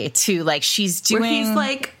way too. Like she's doing, where he's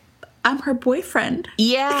like, I'm her boyfriend.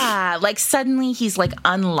 Yeah. Like suddenly he's like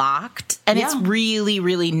unlocked and it's really,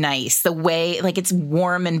 really nice. The way like it's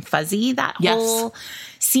warm and fuzzy, that whole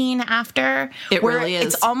scene after. It really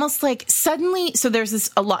is. It's almost like suddenly, so there's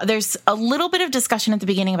a little bit of discussion at the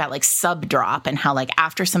beginning about like sub drop and how like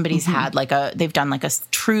after somebody's had like they've done like a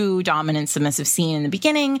true dominant submissive scene in the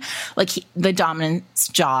beginning, like the dominant's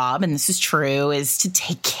job, and this is true, is to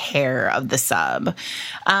take care of the sub.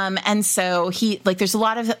 And so he like, there's a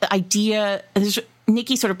lot of idea.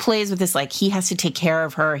 Nikki sort of plays with this, like, he has to take care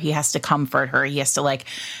of her. He has to comfort her. He has to, like,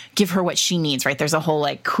 give her what she needs, right? There's a whole,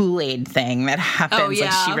 like, Kool-Aid thing that happens. Oh, yeah.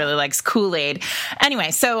 Like, she really likes Kool-Aid.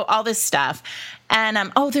 Anyway, so all this stuff. And,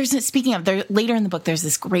 speaking of, later in the book, there's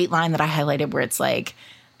this great line that I highlighted where it's like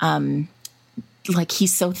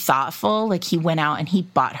he's so thoughtful. Like, he went out and he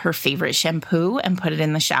bought her favorite shampoo and put it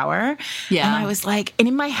in the shower. Yeah. And I was like, and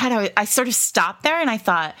in my head, I sort of stopped there and I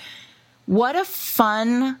thought, what a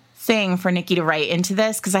fun thing for Nikki to write into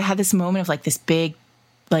this, because I had this moment of like this big,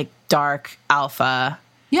 like dark alpha,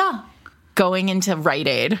 going into Rite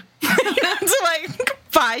Aid to like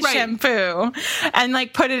buy shampoo and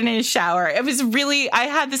like put it in his shower. It was really, I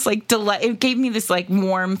had this like delight. It gave me this like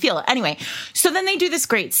warm feel. Anyway, so then they do this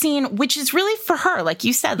great scene, which is really for her, like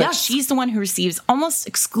you said, like she's the one who receives almost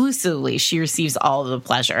exclusively. She receives all of the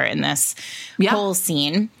pleasure in this whole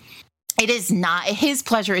scene. It is not, his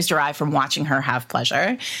pleasure is derived from watching her have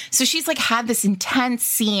pleasure. So she's like had this intense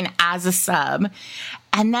scene as a sub.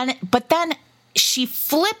 But then she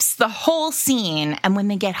flips the whole scene. And when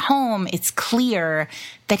they get home, it's clear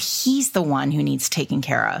that he's the one who needs taken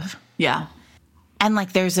care of. Yeah. And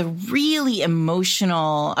like, there's a really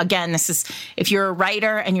emotional, again, this is, if you're a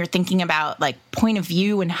writer and you're thinking about like point of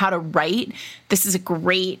view and how to write, this is a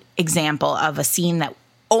great example of a scene that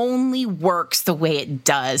only works the way it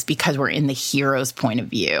does because we're in the hero's point of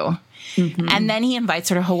view. Mm-hmm. And then he invites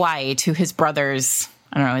her to Hawaii to his brother's,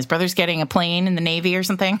 I don't know, his brother's getting a plane in the Navy or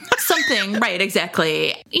something. Something, right,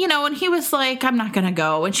 exactly. You know, and he was like, I'm not going to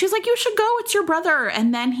go. And she's like, you should go, it's your brother.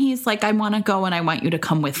 And then he's like, I want to go and I want you to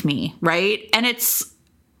come with me, right?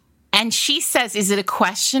 And she says, is it a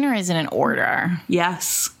question or is it an order?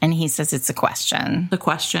 Yes. And he says it's a question. The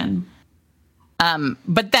question.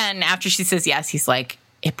 But then after she says yes, he's like,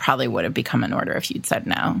 it probably would have become an order if you'd said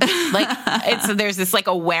no. Like, there's this like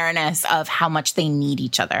awareness of how much they need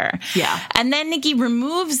each other. Yeah. And then Nikki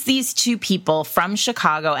removes these two people from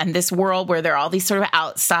Chicago and this world where there are all these sort of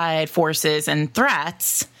outside forces and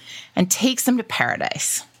threats and takes them to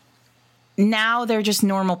paradise. Now they're just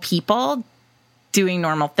normal people doing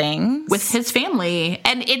normal things with his family.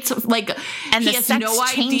 And it's like, and he has no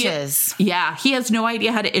idea. Yeah. He has no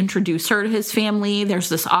idea how to introduce her to his family. There's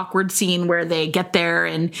this awkward scene where they get there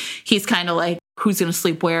and he's kind of like, who's going to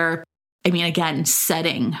sleep where? I mean, again,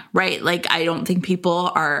 setting, right? Like, I don't think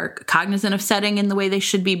people are cognizant of setting in the way they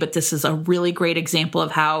should be, but this is a really great example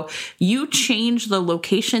of how you change the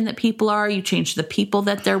location that people are, you change the people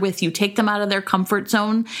that they're with, you take them out of their comfort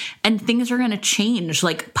zone, and things are going to change.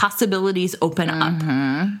 Like, possibilities open up,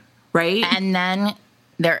 right? And then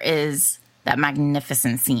there is that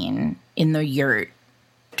magnificent scene in the yurt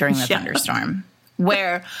during the thunderstorm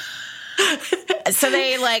where... So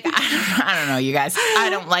they like, I don't know, you guys. I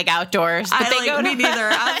don't like outdoors. But they go me neither.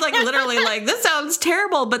 I was like literally like, this sounds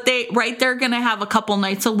terrible. But they're going to have a couple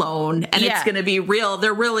nights alone and it's going to be real.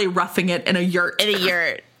 They're really roughing it in a yurt. In a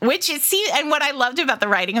yurt. Which it seemed, and what I loved about the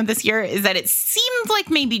writing of this yurt is that it seemed like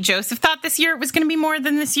maybe Joseph thought this yurt was going to be more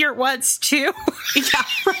than this yurt was too. Yeah,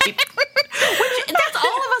 right. Which that's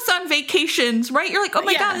all of us on vacations, right? You're like, oh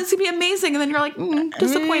my God, this is going to be amazing. And then you're like,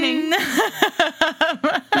 disappointing.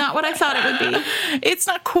 Not what I thought it would be. It's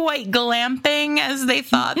not quite glamping as they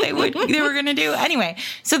thought they were going to do. Anyway,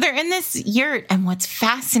 so they're in this yurt, and what's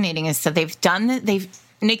fascinating is that they've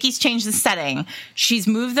Nikki's changed the setting. She's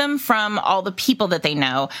moved them from all the people that they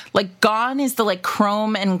know. Like, gone is the, like,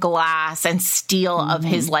 chrome and glass and steel of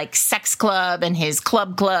his, like, sex club and his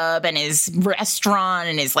club and his restaurant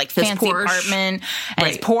and his, like, fancy Porsche apartment and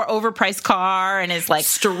his poor overpriced car and his, like...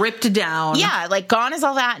 stripped down. Yeah, like, gone is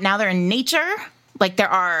all that. Now they're in nature. Like, there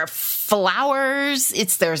are flowers.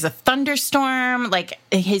 There's a thunderstorm. Like,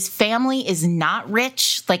 his family is not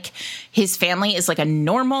rich. Like, his family is like a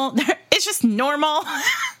normal. It's just normal.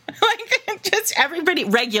 Like, just everybody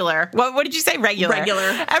regular. What did you say? Regular.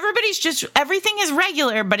 Everything is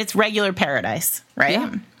regular, but it's regular paradise, right?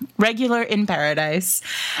 Yeah. Regular in paradise.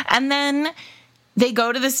 And then they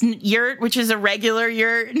go to this yurt, which is a regular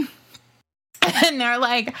yurt. And they're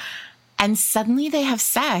like, and suddenly they have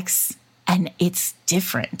sex. And it's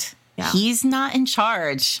different. Yeah. He's not in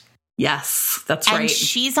charge. Yes, that's right. And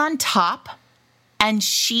she's on top. And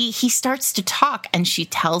he starts to talk. And she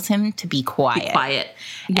tells him to be quiet. Be quiet.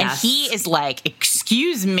 Yes. And he is like,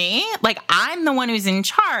 excuse me? Like, I'm the one who's in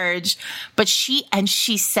charge. But she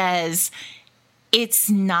says, it's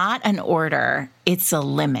not an order. It's a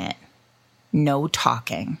limit. No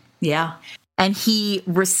talking. Yeah. And he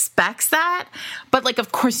respects that. But, like,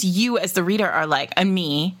 of course, you as the reader are like, and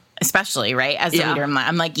me... especially, right? As a reader,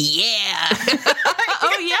 I'm like, yeah.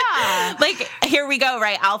 Oh, yeah. Like, here we go,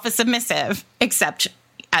 right? Alpha submissive. Except,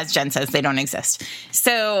 as Jen says, they don't exist.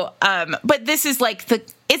 So, but this is like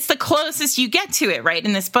it's the closest you get to it, right?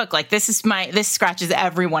 In this book. Like, this scratches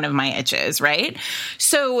every one of my itches, right?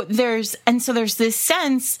 So there's this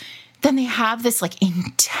sense. Then they have this, like,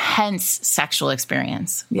 intense sexual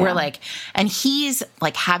experience where, like, and he's,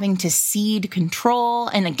 like, having to cede control.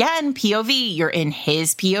 And again, POV, you're in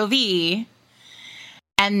his POV.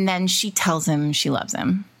 And then she tells him she loves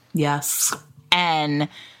him. Yes. And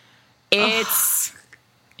it's,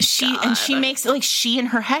 she makes, like, she in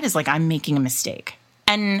her head is like, I'm making a mistake.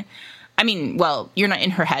 And, I mean, well, you're not in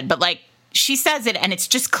her head, but, like, she says it and it's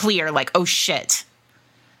just clear, like, oh, shit.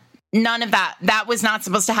 None of that was not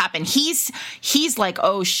supposed to happen. He's like,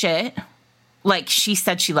 oh shit. Like, she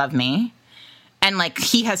said she loved me. And, like,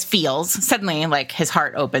 he has feels. Suddenly, like, his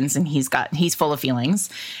heart opens and he's full of feelings.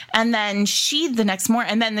 And then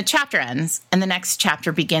and then the chapter ends. And the next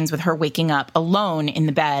chapter begins with her waking up alone in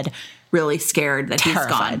the bed. Really scared that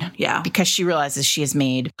terrified, he's gone. Yeah. Because she realizes she has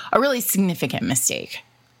made a really significant mistake.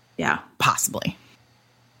 Yeah. Possibly.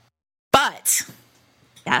 But.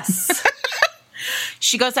 Yes.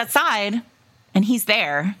 She goes outside, and he's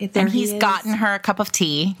there. And he's gotten her a cup of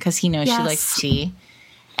tea, because he knows she likes tea.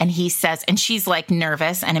 And he says, and she's, like,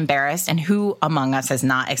 nervous and embarrassed. And who among us has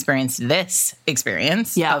not experienced this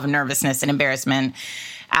experience of nervousness and embarrassment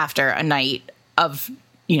after a night of,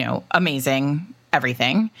 amazing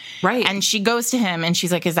everything? Right. And she goes to him, and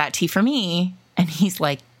she's like, is that tea for me? And he's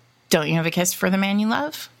like, don't you have a kiss for the man you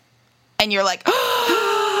love? And you're like,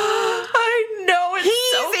 I know,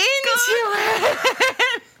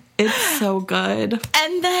 it's so good.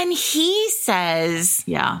 And then he says,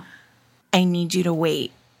 I need you to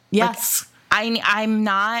wait. Yes. Like,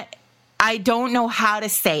 I don't know how to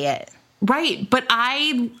say it. Right. But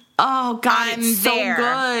oh God, I'm it's there, so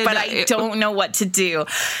good. But I don't know what to do.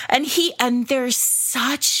 And there's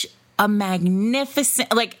such a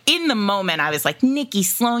magnificent, like, in the moment I was like, Nikki,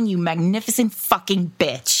 Sloane, you magnificent fucking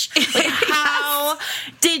bitch. Like, how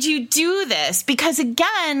did you do this? Because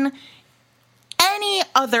again, any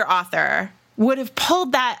other author would have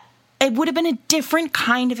pulled that. It would have been a different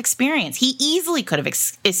kind of experience. He easily could have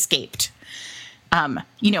escaped,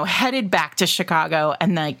 headed back to Chicago.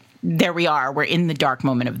 And, like, there we are. We're in the dark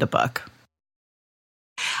moment of the book.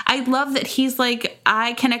 I love that he's like,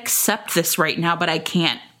 I can accept this right now, but I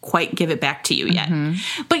can't quite give it back to you yet.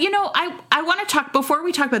 Mm-hmm. But, I want to talk, before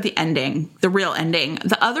we talk about the ending, the real ending,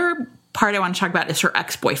 the other part I want to talk about is her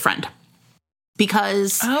ex-boyfriend.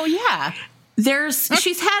 Because... oh, yeah.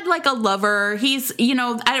 She's had, like, a lover. He's,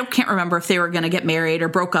 I can't remember if they were going to get married or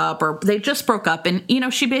broke up, or they just broke up. And,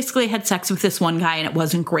 she basically had sex with this one guy and it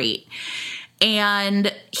wasn't great.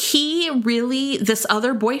 And this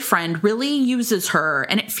other boyfriend really uses her,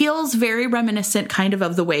 and it feels very reminiscent kind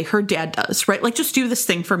of the way her dad does, right? Like, just do this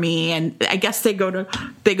thing for me. And I guess they go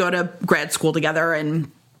to grad school together,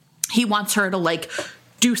 and he wants her to, like,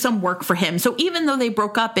 do some work for him. So even though they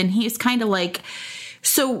broke up, and he's kind of like,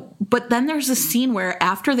 but then there's a scene where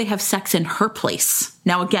after they have sex in her place,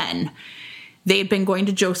 now again, they've been going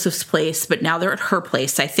to Joseph's place, but now they're at her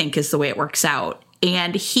place, I think is the way it works out.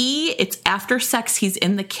 And it's after sex, he's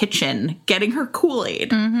in the kitchen getting her Kool-Aid.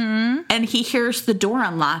 Mm-hmm. And he hears the door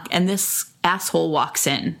unlock, and this asshole walks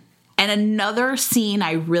in. And another scene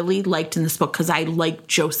I really liked in this book, because I like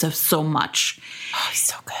Joseph so much. Oh, he's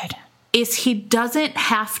so good. is he doesn't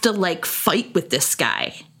have to like fight with this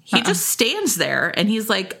guy. He just stands there and he's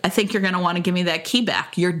like, I think you're going to want to give me that key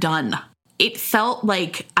back. You're done. It felt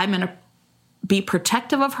like I'm going to be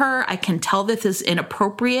protective of her. I can tell this is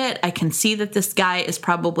inappropriate. I can see that this guy is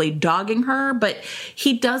probably dogging her, but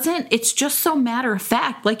he doesn't. It's just so matter of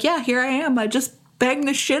fact. Like, yeah, here I am. I just bang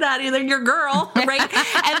the shit out of you, your girl, right?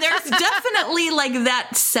 And there's definitely like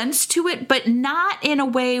that sense to it, but not in a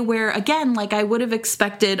way where, again, like I would have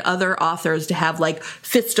expected other authors to have like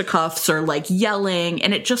fisticuffs or like yelling,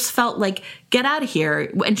 and it just felt like, get out of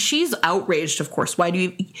here. And she's outraged, of course.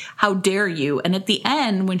 How dare you? And at the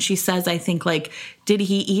end, when she says, I think like, did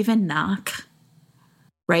he even knock?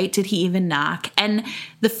 Right? Did he even knock? And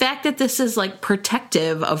the fact that this is like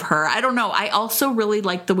protective of her, I don't know. I also really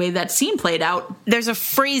like the way that scene played out. There's a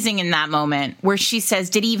phrasing in that moment where she says,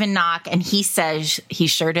 did he even knock? And he says, he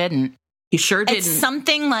sure didn't. He sure didn't. It's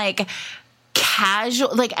something like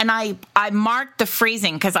casual, like, and I marked the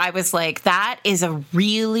phrasing because I was like, that is a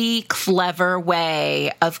really clever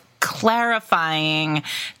way of clarifying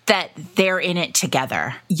that they're in it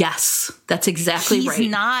together. Yes, that's exactly right.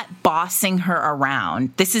 He's not bossing her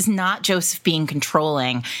around. This is not Joseph being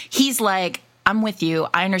controlling. He's like, I'm with you.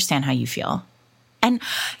 I understand how you feel. And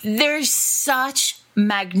there's such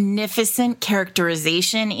magnificent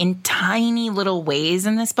characterization in tiny little ways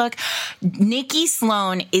in this book. Nikki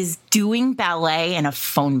Sloane is doing ballet in a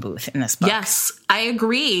phone booth in this book. Yes, I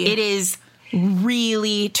agree. It is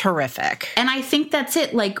really terrific. And I think that's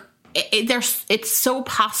it. Like, it's so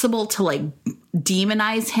possible to like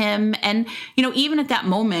demonize him. And, you know, even at that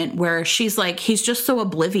moment where she's like, he's just so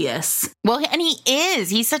oblivious. Well, and he is.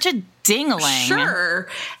 He's such a dingling. Sure.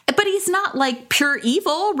 But he's not like pure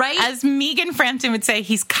evil, right? As Megan Frampton would say,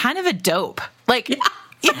 he's kind of a dope. Like, yeah.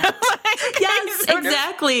 You know, like, yes,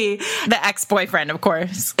 exactly. The ex-boyfriend, of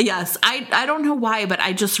course. Yes. I don't know why, but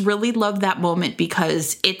I just really love that moment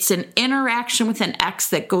because it's an interaction with an ex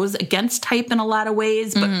that goes against type in a lot of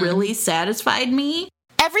ways, but really satisfied me.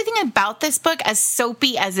 Everything about this book, as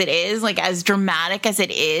soapy as it is, like as dramatic as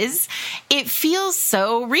it is, it feels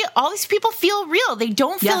so real. All these people feel real. They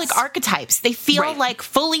don't feel like archetypes. They feel like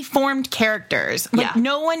fully formed characters. Like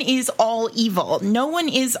no one is all evil. No one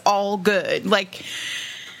is all good. Like,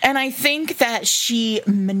 and I think that she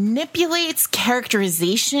manipulates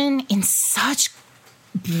characterization in such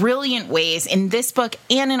brilliant ways in this book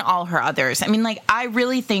and in all her others. I mean, like, I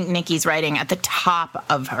really think Nikki's writing at the top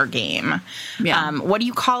of her game. Yeah. What do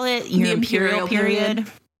you call it? Your the Imperial period.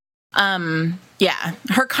 Yeah.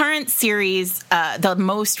 Her current series, the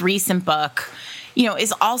most recent book, you know,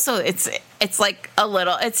 is also, it's like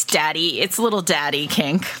it's little daddy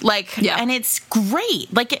kink. Like, and it's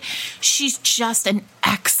great. Like, she's just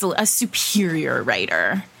a superior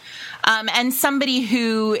writer. And somebody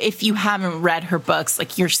who, if you haven't read her books,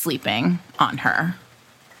 like, you're sleeping on her.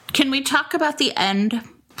 Can we talk about the end?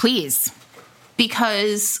 Please.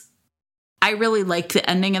 Because I really liked the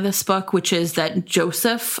ending of this book, which is that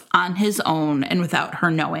Joseph, on his own and without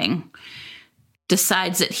her knowing,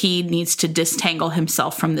 decides that he needs to disentangle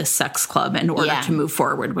himself from this sex club in order to move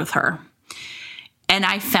forward with her. And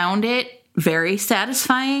I found it very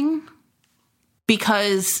satisfying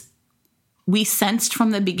because we sensed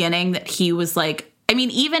from the beginning that he was like, I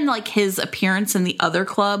mean, even like his appearance in the other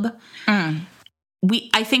club,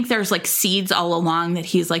 I think there's like seeds all along that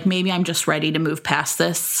he's like, maybe I'm just ready to move past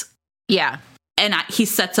this. Yeah. And he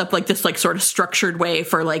sets up like this like sort of structured way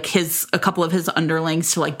for like a couple of his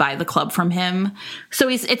underlings to like buy the club from him. So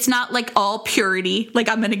it's not like all purity, like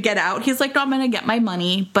I'm going to get out. He's like, no, I'm going to get my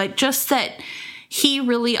money. But just that he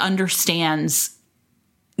really understands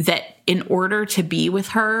that in order to be with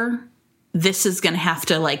her, this is going to have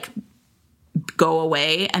to like go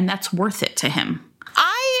away. And that's worth it to him.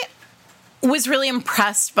 I was really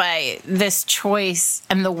impressed by this choice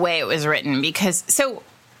and the way it was written because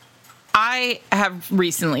I have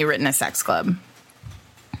recently written a sex club.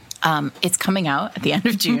 It's coming out at the end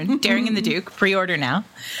of June. Daring and the Duke, pre-order now.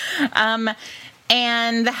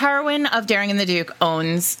 And the heroine of Daring and the Duke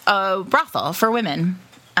owns a brothel for women.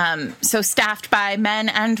 So staffed by men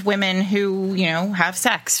and women who, you know, have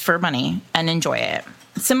sex for money and enjoy it.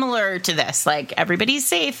 Similar to this, like, everybody's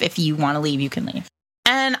safe. If you want to leave, you can leave.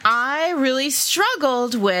 And I really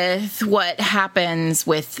struggled with what happens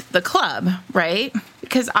with the club, right?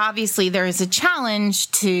 Because obviously there is a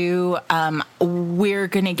challenge to we're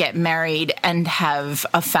going to get married and have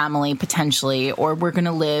a family potentially, or we're going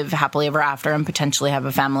to live happily ever after and potentially have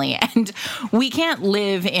a family. And we can't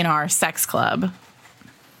live in our sex club.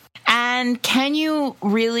 And can you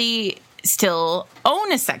really still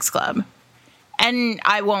own a sex club? And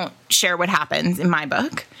I won't share what happens in my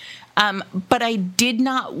book. But I did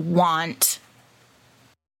not want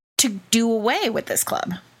to do away with this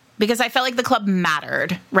club because I felt like the club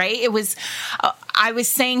mattered, right? It was, I was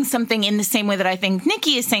saying something in the same way that I think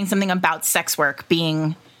Nikki is saying something about sex work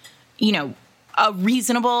being, you know, a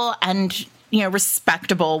reasonable and, you know,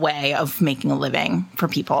 respectable way of making a living for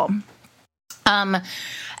people.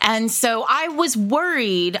 And so I was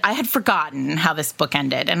worried, I had forgotten how this book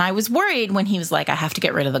ended. And I was worried when he was like, I have to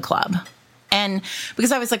get rid of the club. And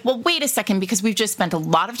because I was like, well, wait a second, because we've just spent a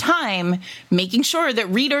lot of time making sure that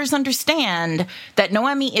readers understand that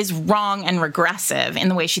Noemi is wrong and regressive in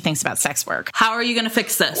the way she thinks about sex work. How are you going to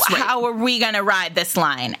fix this? How are we going to ride this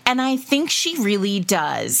line? And I think she really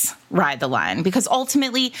does ride the line because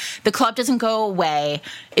ultimately the club doesn't go away.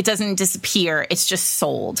 It doesn't disappear. It's just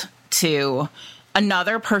sold to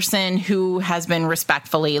another person who has been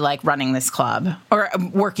respectfully like running this club or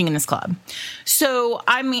working in this club. So,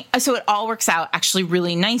 I mean, so it all works out actually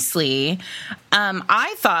really nicely.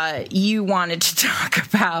 I thought you wanted to talk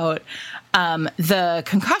about the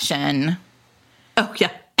concussion. Oh,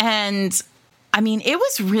 yeah. And I mean,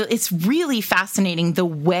 it's really fascinating the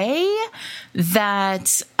way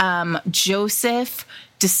that Joseph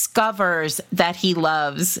discovers that he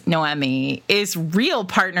loves Noemi is real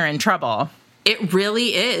partner in trouble. It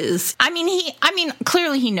really is. I mean,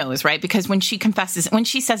 clearly he knows, right? Because when she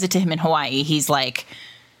says it to him in Hawaii, he's like,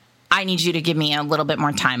 I need you to give me a little bit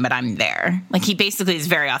more time, but I'm there. Like he basically is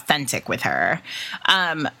very authentic with her.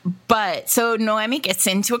 But so Noemi gets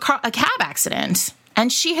into a cab accident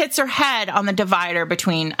and she hits her head on the divider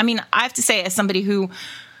between, I mean, I have to say as somebody who,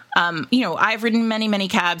 you know, I've ridden many, many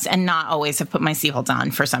cabs and not always have put my seatbelt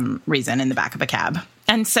on for some reason in the back of a cab.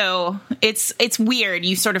 And so it's weird.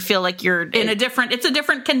 You sort of feel like you're it's a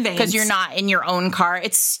different conveyance. Because you're not in your own car.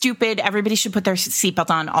 It's stupid. Everybody should put their seatbelt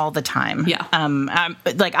on all the time. Yeah.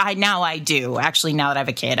 Like I do. Actually, now that I have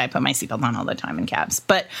a kid, I put my seatbelt on all the time in cabs.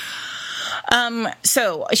 But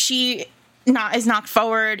so she is knocked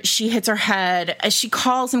forward. She hits her head. She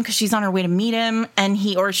calls him because she's on her way to meet him. And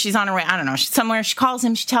she's on her way, I don't know, she's somewhere. She calls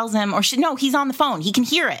him. She tells him, he's on the phone. He can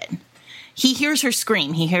hear it. He hears her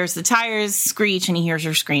scream. He hears the tires screech and he hears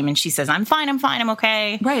her scream. And she says, I'm fine. I'm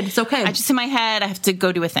okay. Right. It's okay. I just in my head, I have to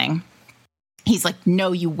go do a thing. He's like,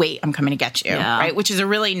 no, you wait. I'm coming to get you. Yeah. Right. Which is a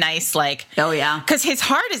really nice, like, oh yeah. Cause his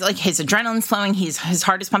heart is like, his adrenaline's flowing. His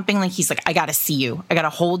heart is pumping. Like, he's like, I got to see you. I got to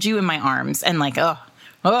hold you in my arms. And like, oh.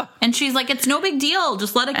 And she's like, it's no big deal.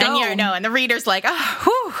 Just let it go. And the reader's like,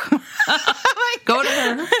 whew. Go to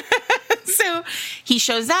her. So he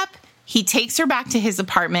shows up. He takes her back to his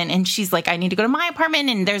apartment and she's like, I need to go to my apartment.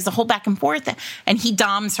 And there's a whole back and forth. And he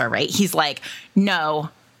doms her, right? He's like, no,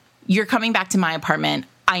 you're coming back to my apartment.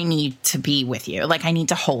 I need to be with you. Like, I need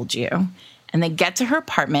to hold you. And they get to her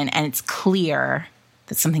apartment and it's clear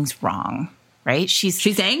that something's wrong, right?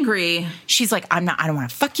 She's angry. She's like, I don't want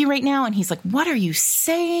to fuck you right now. And he's like, what are you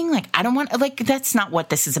saying? Like, I don't want, like, that's not what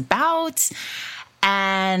this is about.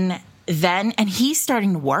 And he's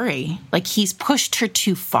starting to worry. Like, he's pushed her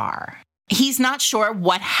too far. He's not sure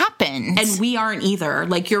what happened. And we aren't either.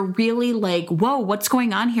 Like, you're really like, whoa, what's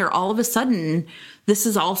going on here? All of a sudden, this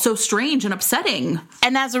is all so strange and upsetting.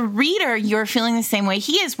 And as a reader, you're feeling the same way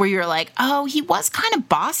he is, where you're like, oh, he was kind of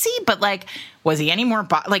bossy, but like, was he any more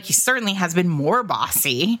like, he certainly has been more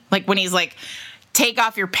bossy. Like when he's like, take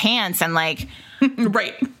off your pants and like,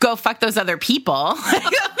 right, go fuck those other people.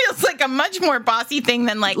 It feels like a much more bossy thing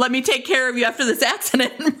than like, let me take care of you after this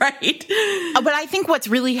accident, right? But I think what's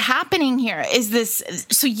really happening here is this.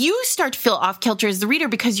 So you start to feel off kilter as the reader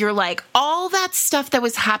because you're like, all that stuff that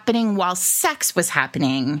was happening while sex was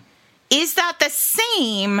happening, is that the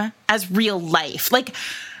same as real life? Like,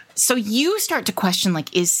 so you start to question,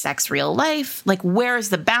 like, is sex real life? Like, where is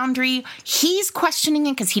the boundary? He's questioning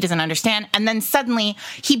it because he doesn't understand. And then suddenly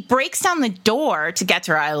he breaks down the door to get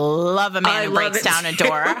to her. I love a man who breaks down a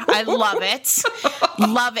door. I love it.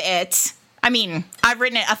 Love it. I mean, I've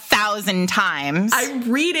written it 1,000 times.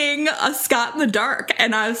 I'm reading A Scott in the Dark,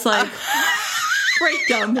 and I was like, break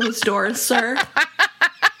down those doors, sir.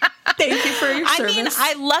 Thank you for your service. I mean,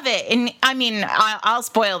 I love it. And I mean, I'll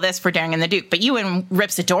spoil this for Daring and the Duke, but Ewan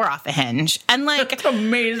rips a door off a hinge. And like, that's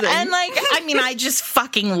amazing. And like, I mean, I just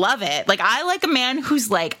fucking love it. Like, I like a man who's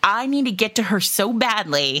like, I need to get to her so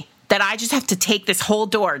badly that I just have to take this whole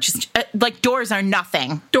door. Just like, doors are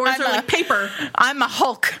nothing. Doors are like paper. I'm a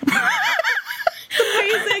Hulk.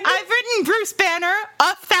 Amazing. I've written Bruce Banner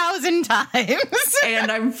 1,000 times.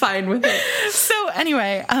 And I'm fine with it. So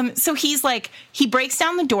anyway, so he's like, he breaks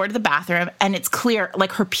down the door to the bathroom and it's clear,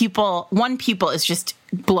 like one pupil is just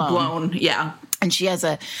blown. Yeah. And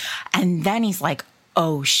and then he's like,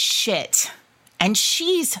 oh shit. and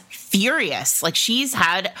she's furious. Like she is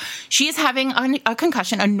having a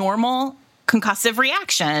concussion, a normal concussive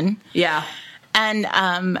reaction. Yeah.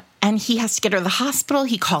 And he has to get her to the hospital.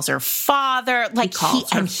 He calls her father. Like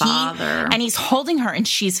and he's holding her, and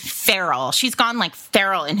she's feral. She's gone like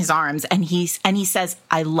feral in his arms, and he says,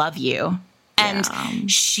 "I love you," and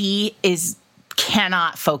she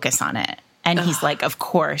cannot focus on it. And he's like, "Of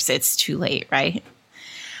course, it's too late, right?"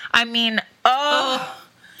 I mean,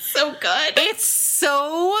 so good. It's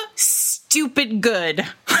so stupid good.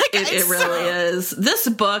 Like, it really is. This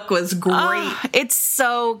book was great. It's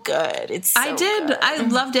so good. Good. I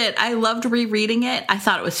loved it. I loved rereading it. I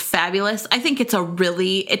thought it was fabulous. I think it's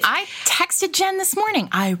I texted Jen this morning.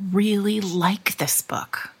 I really like this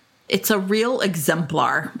book. It's a real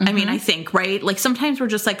exemplar. I mean, I think, right? Like sometimes we're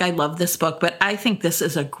just like, I love this book, but I think this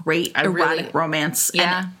is a great erotic romance.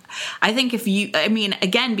 Yeah. And I think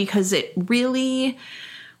again, because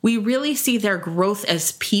we really see their growth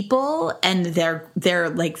as people and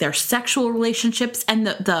their sexual relationships, and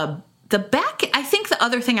the back. I think the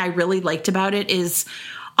other thing I really liked about it is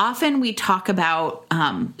often we talk about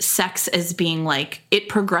sex as being like it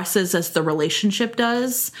progresses as the relationship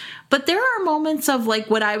does, but there are moments of like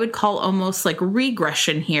what I would call almost like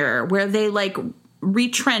regression here, where they like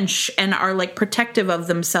retrench and are like protective of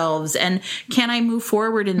themselves and can I move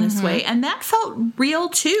forward in this way, and that felt real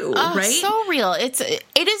too. Right? So real. It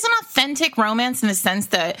is an authentic romance in the sense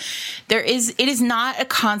that it is not a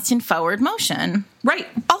constant forward motion. Right.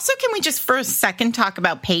 Also, can we just for a second talk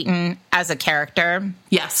about Peyton as a character?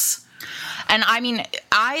 Yes. And I mean,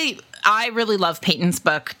 I really love Peyton's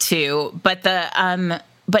book too, but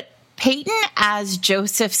but Peyton as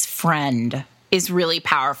Joseph's friend is really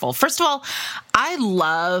powerful. First of all, I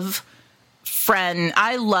love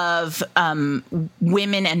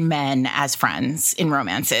women and men as friends in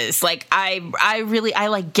romances. Like I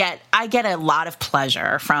get a lot of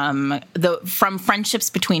pleasure from friendships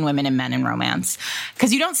between women and men in romance,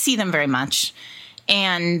 because you don't see them very much.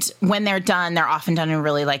 And when they're done, they're often done in a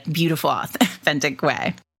really like beautiful, authentic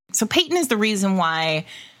way. So Peyton is the reason why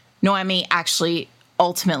Noemi actually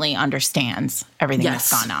ultimately understands everything that's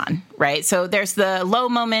gone on, right? So there's the low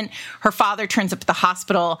moment. Her father turns up at the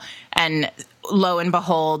hospital, and lo and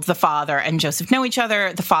behold, the father and Joseph know each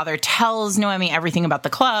other. The father tells Noemi everything about the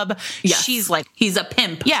club. Yes. She's like, he's a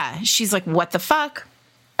pimp. Yeah. She's like, what the fuck?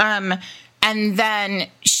 And then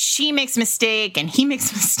she makes a mistake and he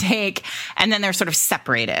makes a mistake, and then they're sort of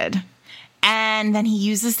separated. And then he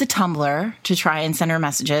uses the Tumblr to try and send her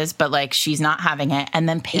messages, but like she's not having it. And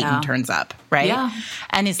then Peyton turns up, right? Yeah.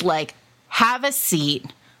 And is like, have a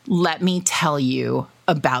seat. Let me tell you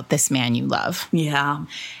about this man you love. Yeah.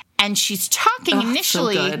 And she's talking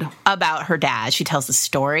initially about her dad. She tells the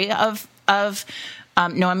story of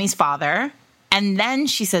Noemi's father. And then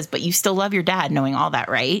she says, but you still love your dad, knowing all that,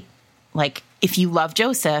 right? Like, if you love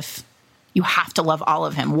Joseph, you have to love all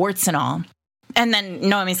of him, warts and all. And then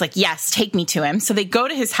Noemi's like, yes, take me to him. So they go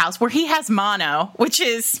to his house where he has mono, which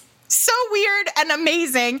is so weird and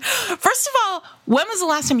amazing. First of all, when was the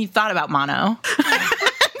last time you thought about mono?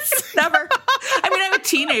 Never. I mean, I'm a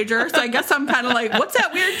teenager, so I guess I'm kind of like, what's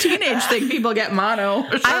that weird teenage thing people get mono?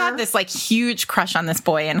 Sure. I had this like huge crush on this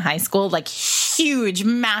boy in high school, like huge,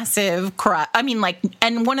 massive crush. I mean, like,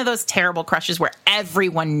 and one of those terrible crushes where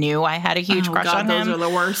everyone knew I had a huge crush on him. Those are the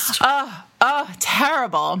worst. Oh,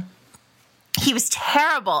 terrible. He was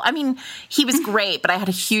terrible. I mean, he was great, but I had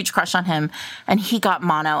a huge crush on him, and he got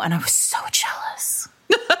mono, and I was so jealous.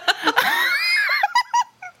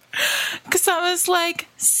 Because I was like,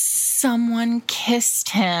 someone kissed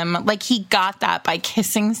him. Like, he got that by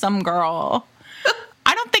kissing some girl.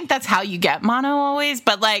 I don't think that's how you get mono always,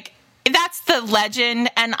 but, like, that's the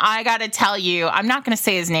legend, and I gotta tell you, I'm not gonna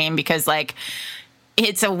say his name because, like,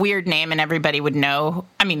 it's a weird name and everybody would know.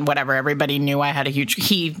 I mean, whatever. Everybody knew I had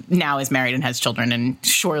he now is married and has children and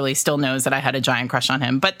surely still knows that I had a giant crush on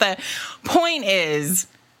him. But the point is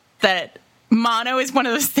that mono is one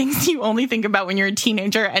of those things you only think about when you're a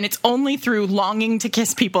teenager, and it's only through longing to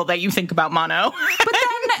kiss people that you think about mono. But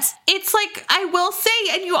then it's like, I will say,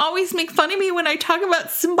 and you always make fun of me when I talk about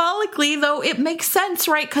symbolically, though it makes sense,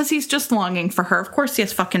 right? Because he's just longing for her. Of course he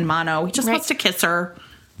has fucking mono. He just wants to kiss her.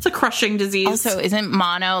 It's a crushing disease. Also, isn't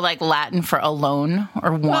mono like Latin for alone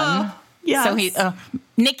or one? Yes. So he,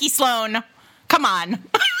 Nikki Sloane, come on.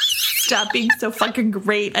 Stop being so fucking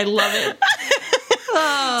great. I love it.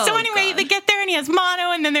 So anyway, they get there and he has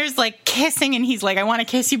mono, and then there's like kissing, and he's like, I want to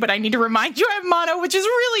kiss you, but I need to remind you I have mono, which is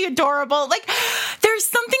really adorable. Like, there's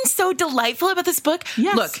there's something so delightful about this book.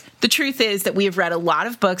 Yes. Look, the truth is that we have read a lot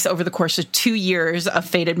of books over the course of 2 years of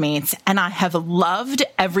Fated Mates, and I have loved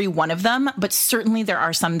every one of them, but certainly there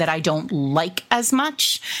are some that I don't like as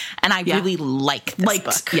much, and I really like this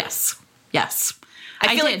book. Yes. Yes.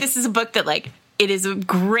 I feel like this is a book that, like, it is a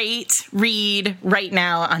great read right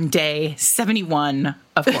now on day 71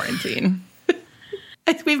 of quarantine.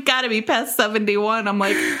 We've got to be past 71. I'm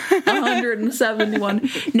like 171.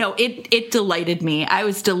 No, it delighted me. I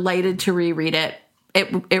was delighted to reread it.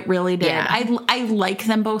 It really did. Yeah. I like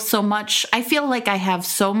them both so much. I feel like I have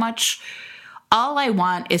so much. All I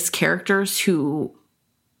want is characters who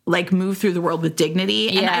like move through the world with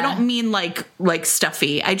dignity. And I don't mean like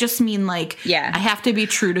stuffy. I just mean like, I have to be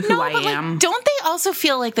true to who I am. Like, don't they also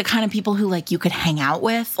feel like the kind of people who like you could hang out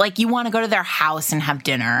with? Like you want to go to their house and have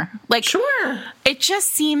dinner. Like, sure. It just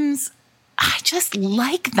seems, I just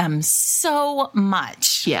like them so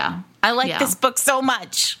much. Yeah. I like this book so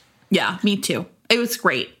much. Yeah, me too. It was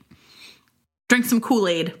great. Drink some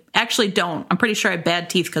Kool-Aid. Actually, don't. I'm pretty sure I have bad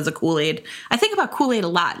teeth because of Kool-Aid. I think about Kool-Aid a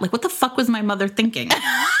lot. Like, what the fuck was my mother thinking?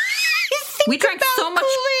 We drank so much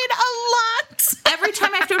Kool-Aid a lot. Every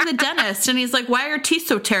time I have to go to the dentist, and he's like, "Why are your teeth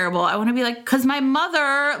so terrible?" I want to be like, "Because my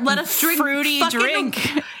mother let us drink fruity drink."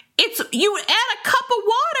 It's you add a cup of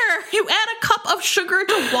water. You add a cup of sugar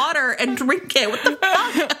to water and drink it. What the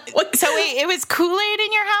fuck? So wait, it was Kool-Aid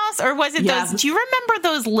in your house, or was it those? Do you remember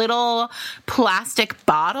those little plastic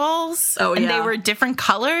bottles? Oh, and they were different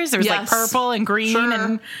colors. There was like purple and green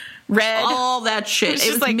and red. All that shit.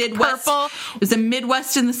 It was like Midwest. Purple. It was the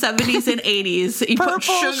Midwest in the 70s and 80s. You put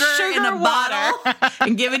sugar in a bottle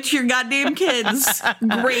and give it to your goddamn kids.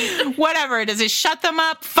 Great. Whatever. Does it shut them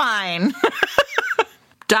up? Fine.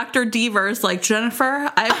 Dr. Devers, like, Jennifer,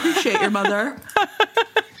 I appreciate your mother.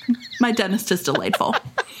 My dentist is delightful.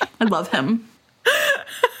 I love him.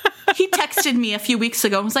 He texted me a few weeks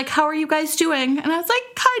ago and was like, "How are you guys doing?" And I was like,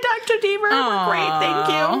 "Hi, Dr. Deaver. We're great. Thank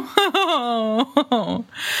you."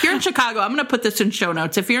 If you're in Chicago, I'm going to put this in show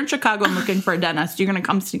notes. If you're in Chicago and looking for a dentist, you're going to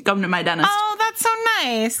come to my dentist. Oh, that's so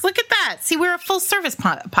nice. Look at that. See, we're a full service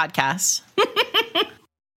podcast. We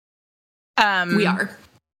are.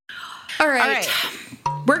 All right.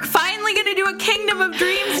 We're finally going to do a Kingdom of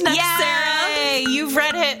Dreams next, Sarah. You've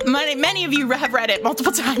read it. Many of you have read it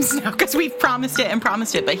multiple times now because we've promised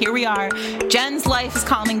it. But here we are. Jen's life is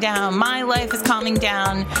calming down. My life is calming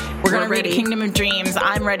down. We're going to read Kingdom of Dreams.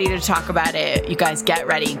 I'm ready to talk about it. You guys get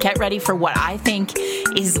ready. Get ready for what I think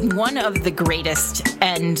is one of the greatest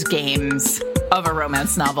end games of a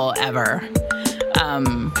romance novel ever.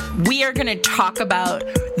 We are going to talk about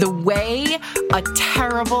the way a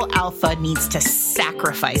terrible alpha needs to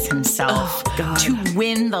sacrifice himself to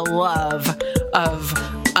win the love of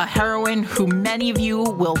a heroine who many of you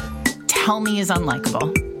will tell me is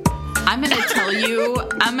unlikable. I'm going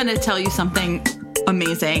to tell you something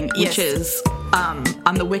amazing, which is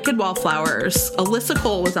on the Wicked Wallflowers. Alyssa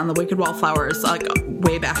Kool was on the Wicked Wallflowers like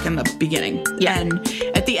way back in the beginning. Yeah. And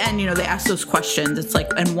at the end, they asked those questions. It's like,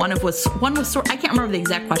 and one was I can't remember the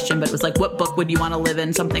exact question, but it was like, what book would you want to live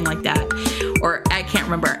in? Something like that. Or I can't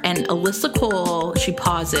remember. And Alyssa Kool, she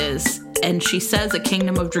pauses and she says A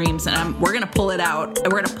Kingdom of Dreams. And we're going to pull it out.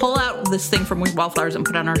 And we're going to pull out this thing from Wicked Wallflowers and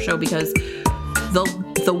put it on our show because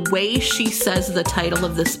the way she says the title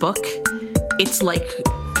of this book, it's like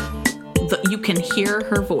you can hear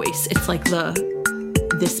her voice. It's like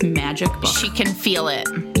this magic book. She can feel it.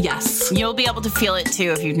 Yes. You'll be able to feel it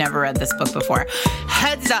too if you've never read this book before.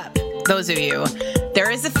 Heads up, those of you.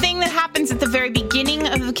 There is a thing that happens at the very beginning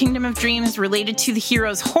of The Kingdom of Dreams related to the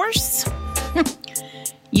hero's horse.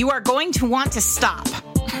 You are going to want to stop.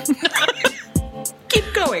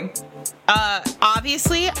 Keep going.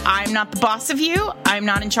 Obviously, I'm not the boss of you. I'm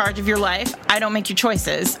not in charge of your life. I don't make your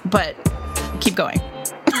choices, but keep going.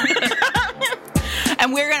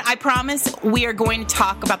 And I promise, we are going to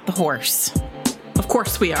talk about the horse. Of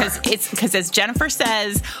course we are. Because as Jennifer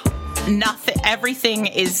says, everything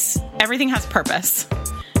has purpose.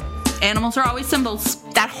 Animals are always symbols.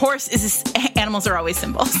 Animals are always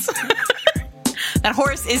symbols. That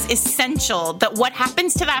horse is essential. That what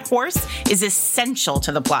happens to that horse is essential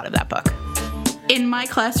to the plot of that book. In my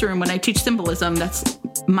classroom, when I teach symbolism, that's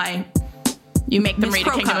you make them read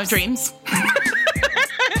A Kingdom of Dreams.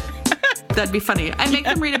 That'd be funny. I make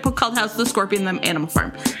them read a book called House of the Scorpion, the Animal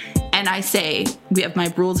Farm. And I say, we have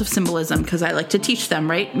my rules of symbolism because I like to teach them,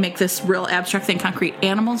 right? Make this real abstract thing concrete.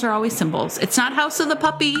 Animals are always symbols. It's not House of the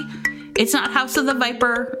Puppy. It's not House of the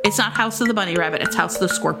Viper. It's not House of the Bunny Rabbit. It's House of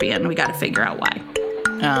the Scorpion. We got to figure out why.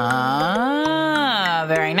 Ah,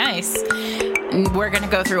 very nice. We're going to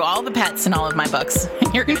go through all the pets in all of my books.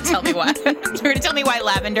 You're going to tell me why. You're going to tell me why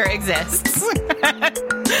lavender exists.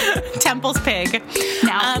 Temple's pig.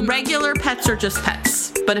 Now, regular pets are just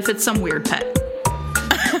pets, but if it's some weird pet.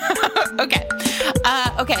 Okay.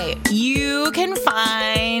 Okay. You can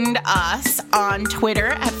find us on Twitter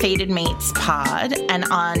at Fated Mates Pod and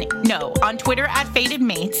on Twitter at Fated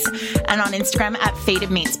Mates and on Instagram at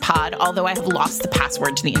Fated Mates Pod, although I have lost the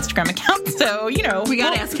password to the Instagram account. So, we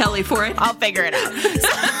got to ask Kelly for it. I'll figure it out.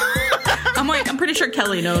 I'm pretty sure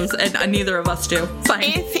Kelly knows, and neither of us do. Fine.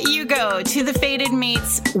 If you go to the Fated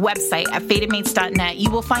Mates website at fatedmates.net, you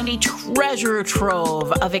will find a treasure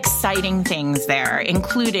trove of exciting things there,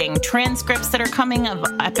 including transcripts that are coming of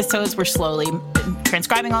episodes. We're slowly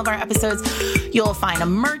transcribing all of our episodes. You'll find a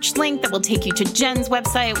merch link that will take you to Jen's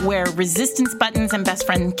website, where Resistance Buttons and best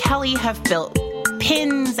friend Kelly have built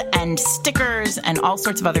pins and stickers and all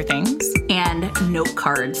sorts of other things. And note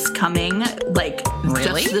cards coming,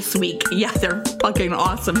 really? Just this week. Yeah, they're fucking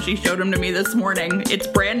awesome. She showed them to me this morning. It's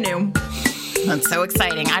brand new. That's so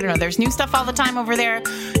exciting. I don't know. There's new stuff all the time over there.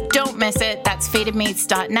 Don't miss it. That's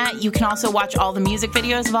fatedmates.net. You can also watch all the music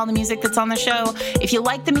videos of all the music that's on the show. If you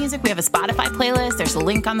like the music, we have a Spotify playlist. There's a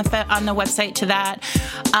link on the website to that.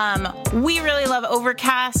 We really love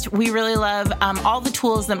Overcast. We really love all the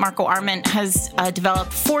tools that Marco Arment has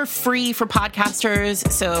developed for free for podcasters.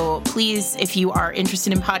 So please, if you are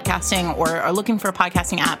interested in podcasting or are looking for a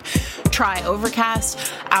podcasting app, try Overcast.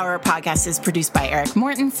 Our podcast is produced by Eric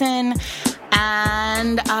Mortensen.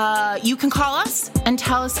 And you can call us and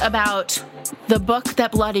tell us about the book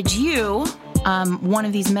that blooded you, one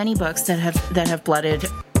of these many books that have blooded,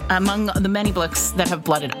 among the many books that have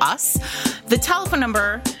blooded us. The telephone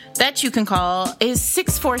number that you can call is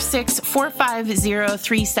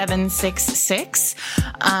 646-450-3766.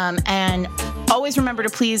 And always remember to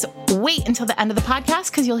please wait until the end of the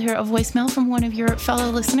podcast, because you'll hear a voicemail from one of your fellow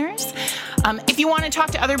listeners. If you want to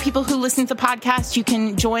talk to other people who listen to the podcast, you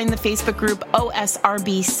can join the Facebook group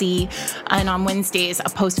OSRBC. And on Wednesdays, a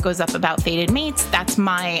post goes up about Fated Mates. That's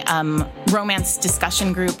my romance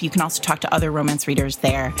discussion group. You can also talk to other romance readers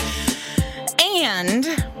there. And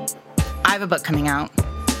I have a book coming out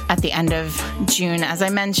at the end of June. As I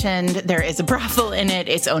mentioned, there is a brothel in it.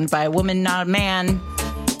 It's owned by a woman, not a man.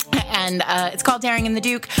 And it's called Daring and the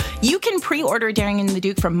Duke. You can pre-order Daring and the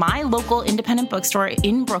Duke from my local independent bookstore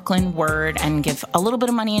in Brooklyn, Word, and give a little bit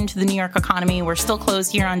of money into the New York economy. We're still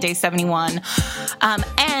closed here on day 71.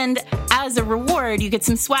 And as a reward, you get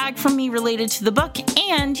some swag from me related to the book,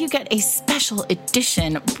 and you get a special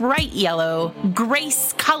edition, bright yellow,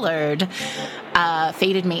 grace-colored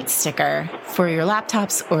Fated Mate sticker for your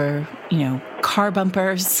laptops or, car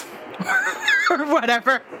bumpers. Or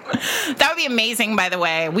whatever. That would be amazing, by the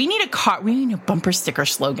way. We need a bumper sticker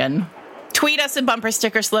slogan. Tweet us a bumper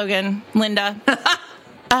sticker slogan, Linda.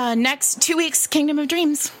 Next 2 weeks, Kingdom of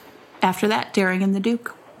Dreams. After that, Daring and the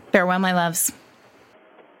Duke. Farewell, my loves.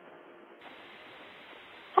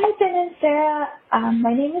 Hi, Ben and Sarah.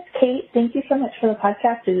 My name is Kate. Thank you so much for the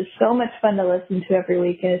podcast. It is so much fun to listen to every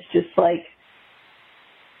week, and it's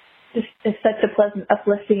it's such a pleasant,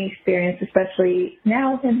 uplifting experience, especially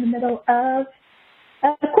now in the middle of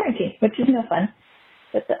quarantine, which is no fun.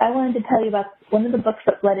 But I wanted to tell you about one of the books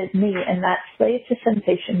that blooded me, and that's Slave to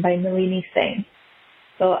Sensation by Nalini Singh.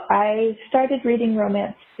 So I started reading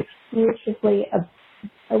romance exclusively a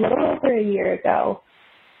little over a year ago.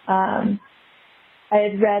 I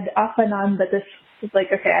had read off and on, but this was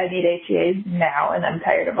okay, I need HEAs now, and I'm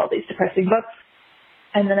tired of all these depressing books.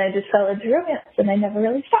 And then I just fell into romance, and I never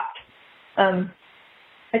really stopped.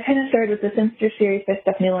 I kind of started with the Sinister series by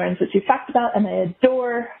Stephanie Lawrence, which you talked about, and I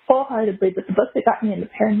adore wholeheartedly, but the book that got me into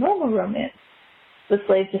paranormal romance was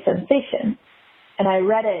Slave to Sensation. And I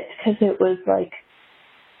read it because it was I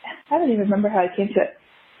don't even remember how I came to it,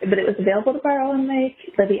 but it was available to borrow on my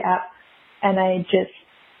Libby app, and I just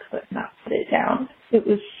could not put it down. It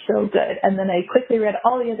was so good. And then I quickly read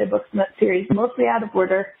all the other books in that series, mostly out of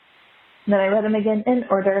order. And then I read them again in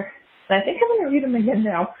order. And I think I'm going to read them again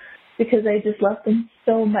now because I just love them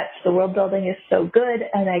so much. The world building is so good,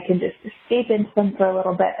 and I can just escape into them for a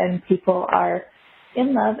little bit, and people are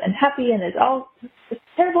in love and happy, and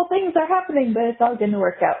terrible things are happening, but it's all going to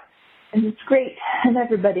work out. And it's great, and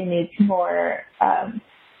everybody needs more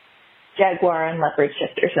jaguar and leopard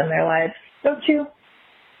shifters in their lives. Don't you?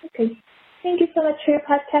 Okay. Thank you so much for your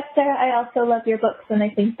podcast, Sarah. I also love your books, and I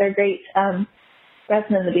think they're great.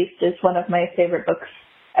 Resin and the Beast is one of my favorite books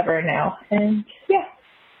ever now. And, yeah,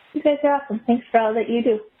 you guys are awesome. Thanks for all that you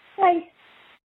do. Bye.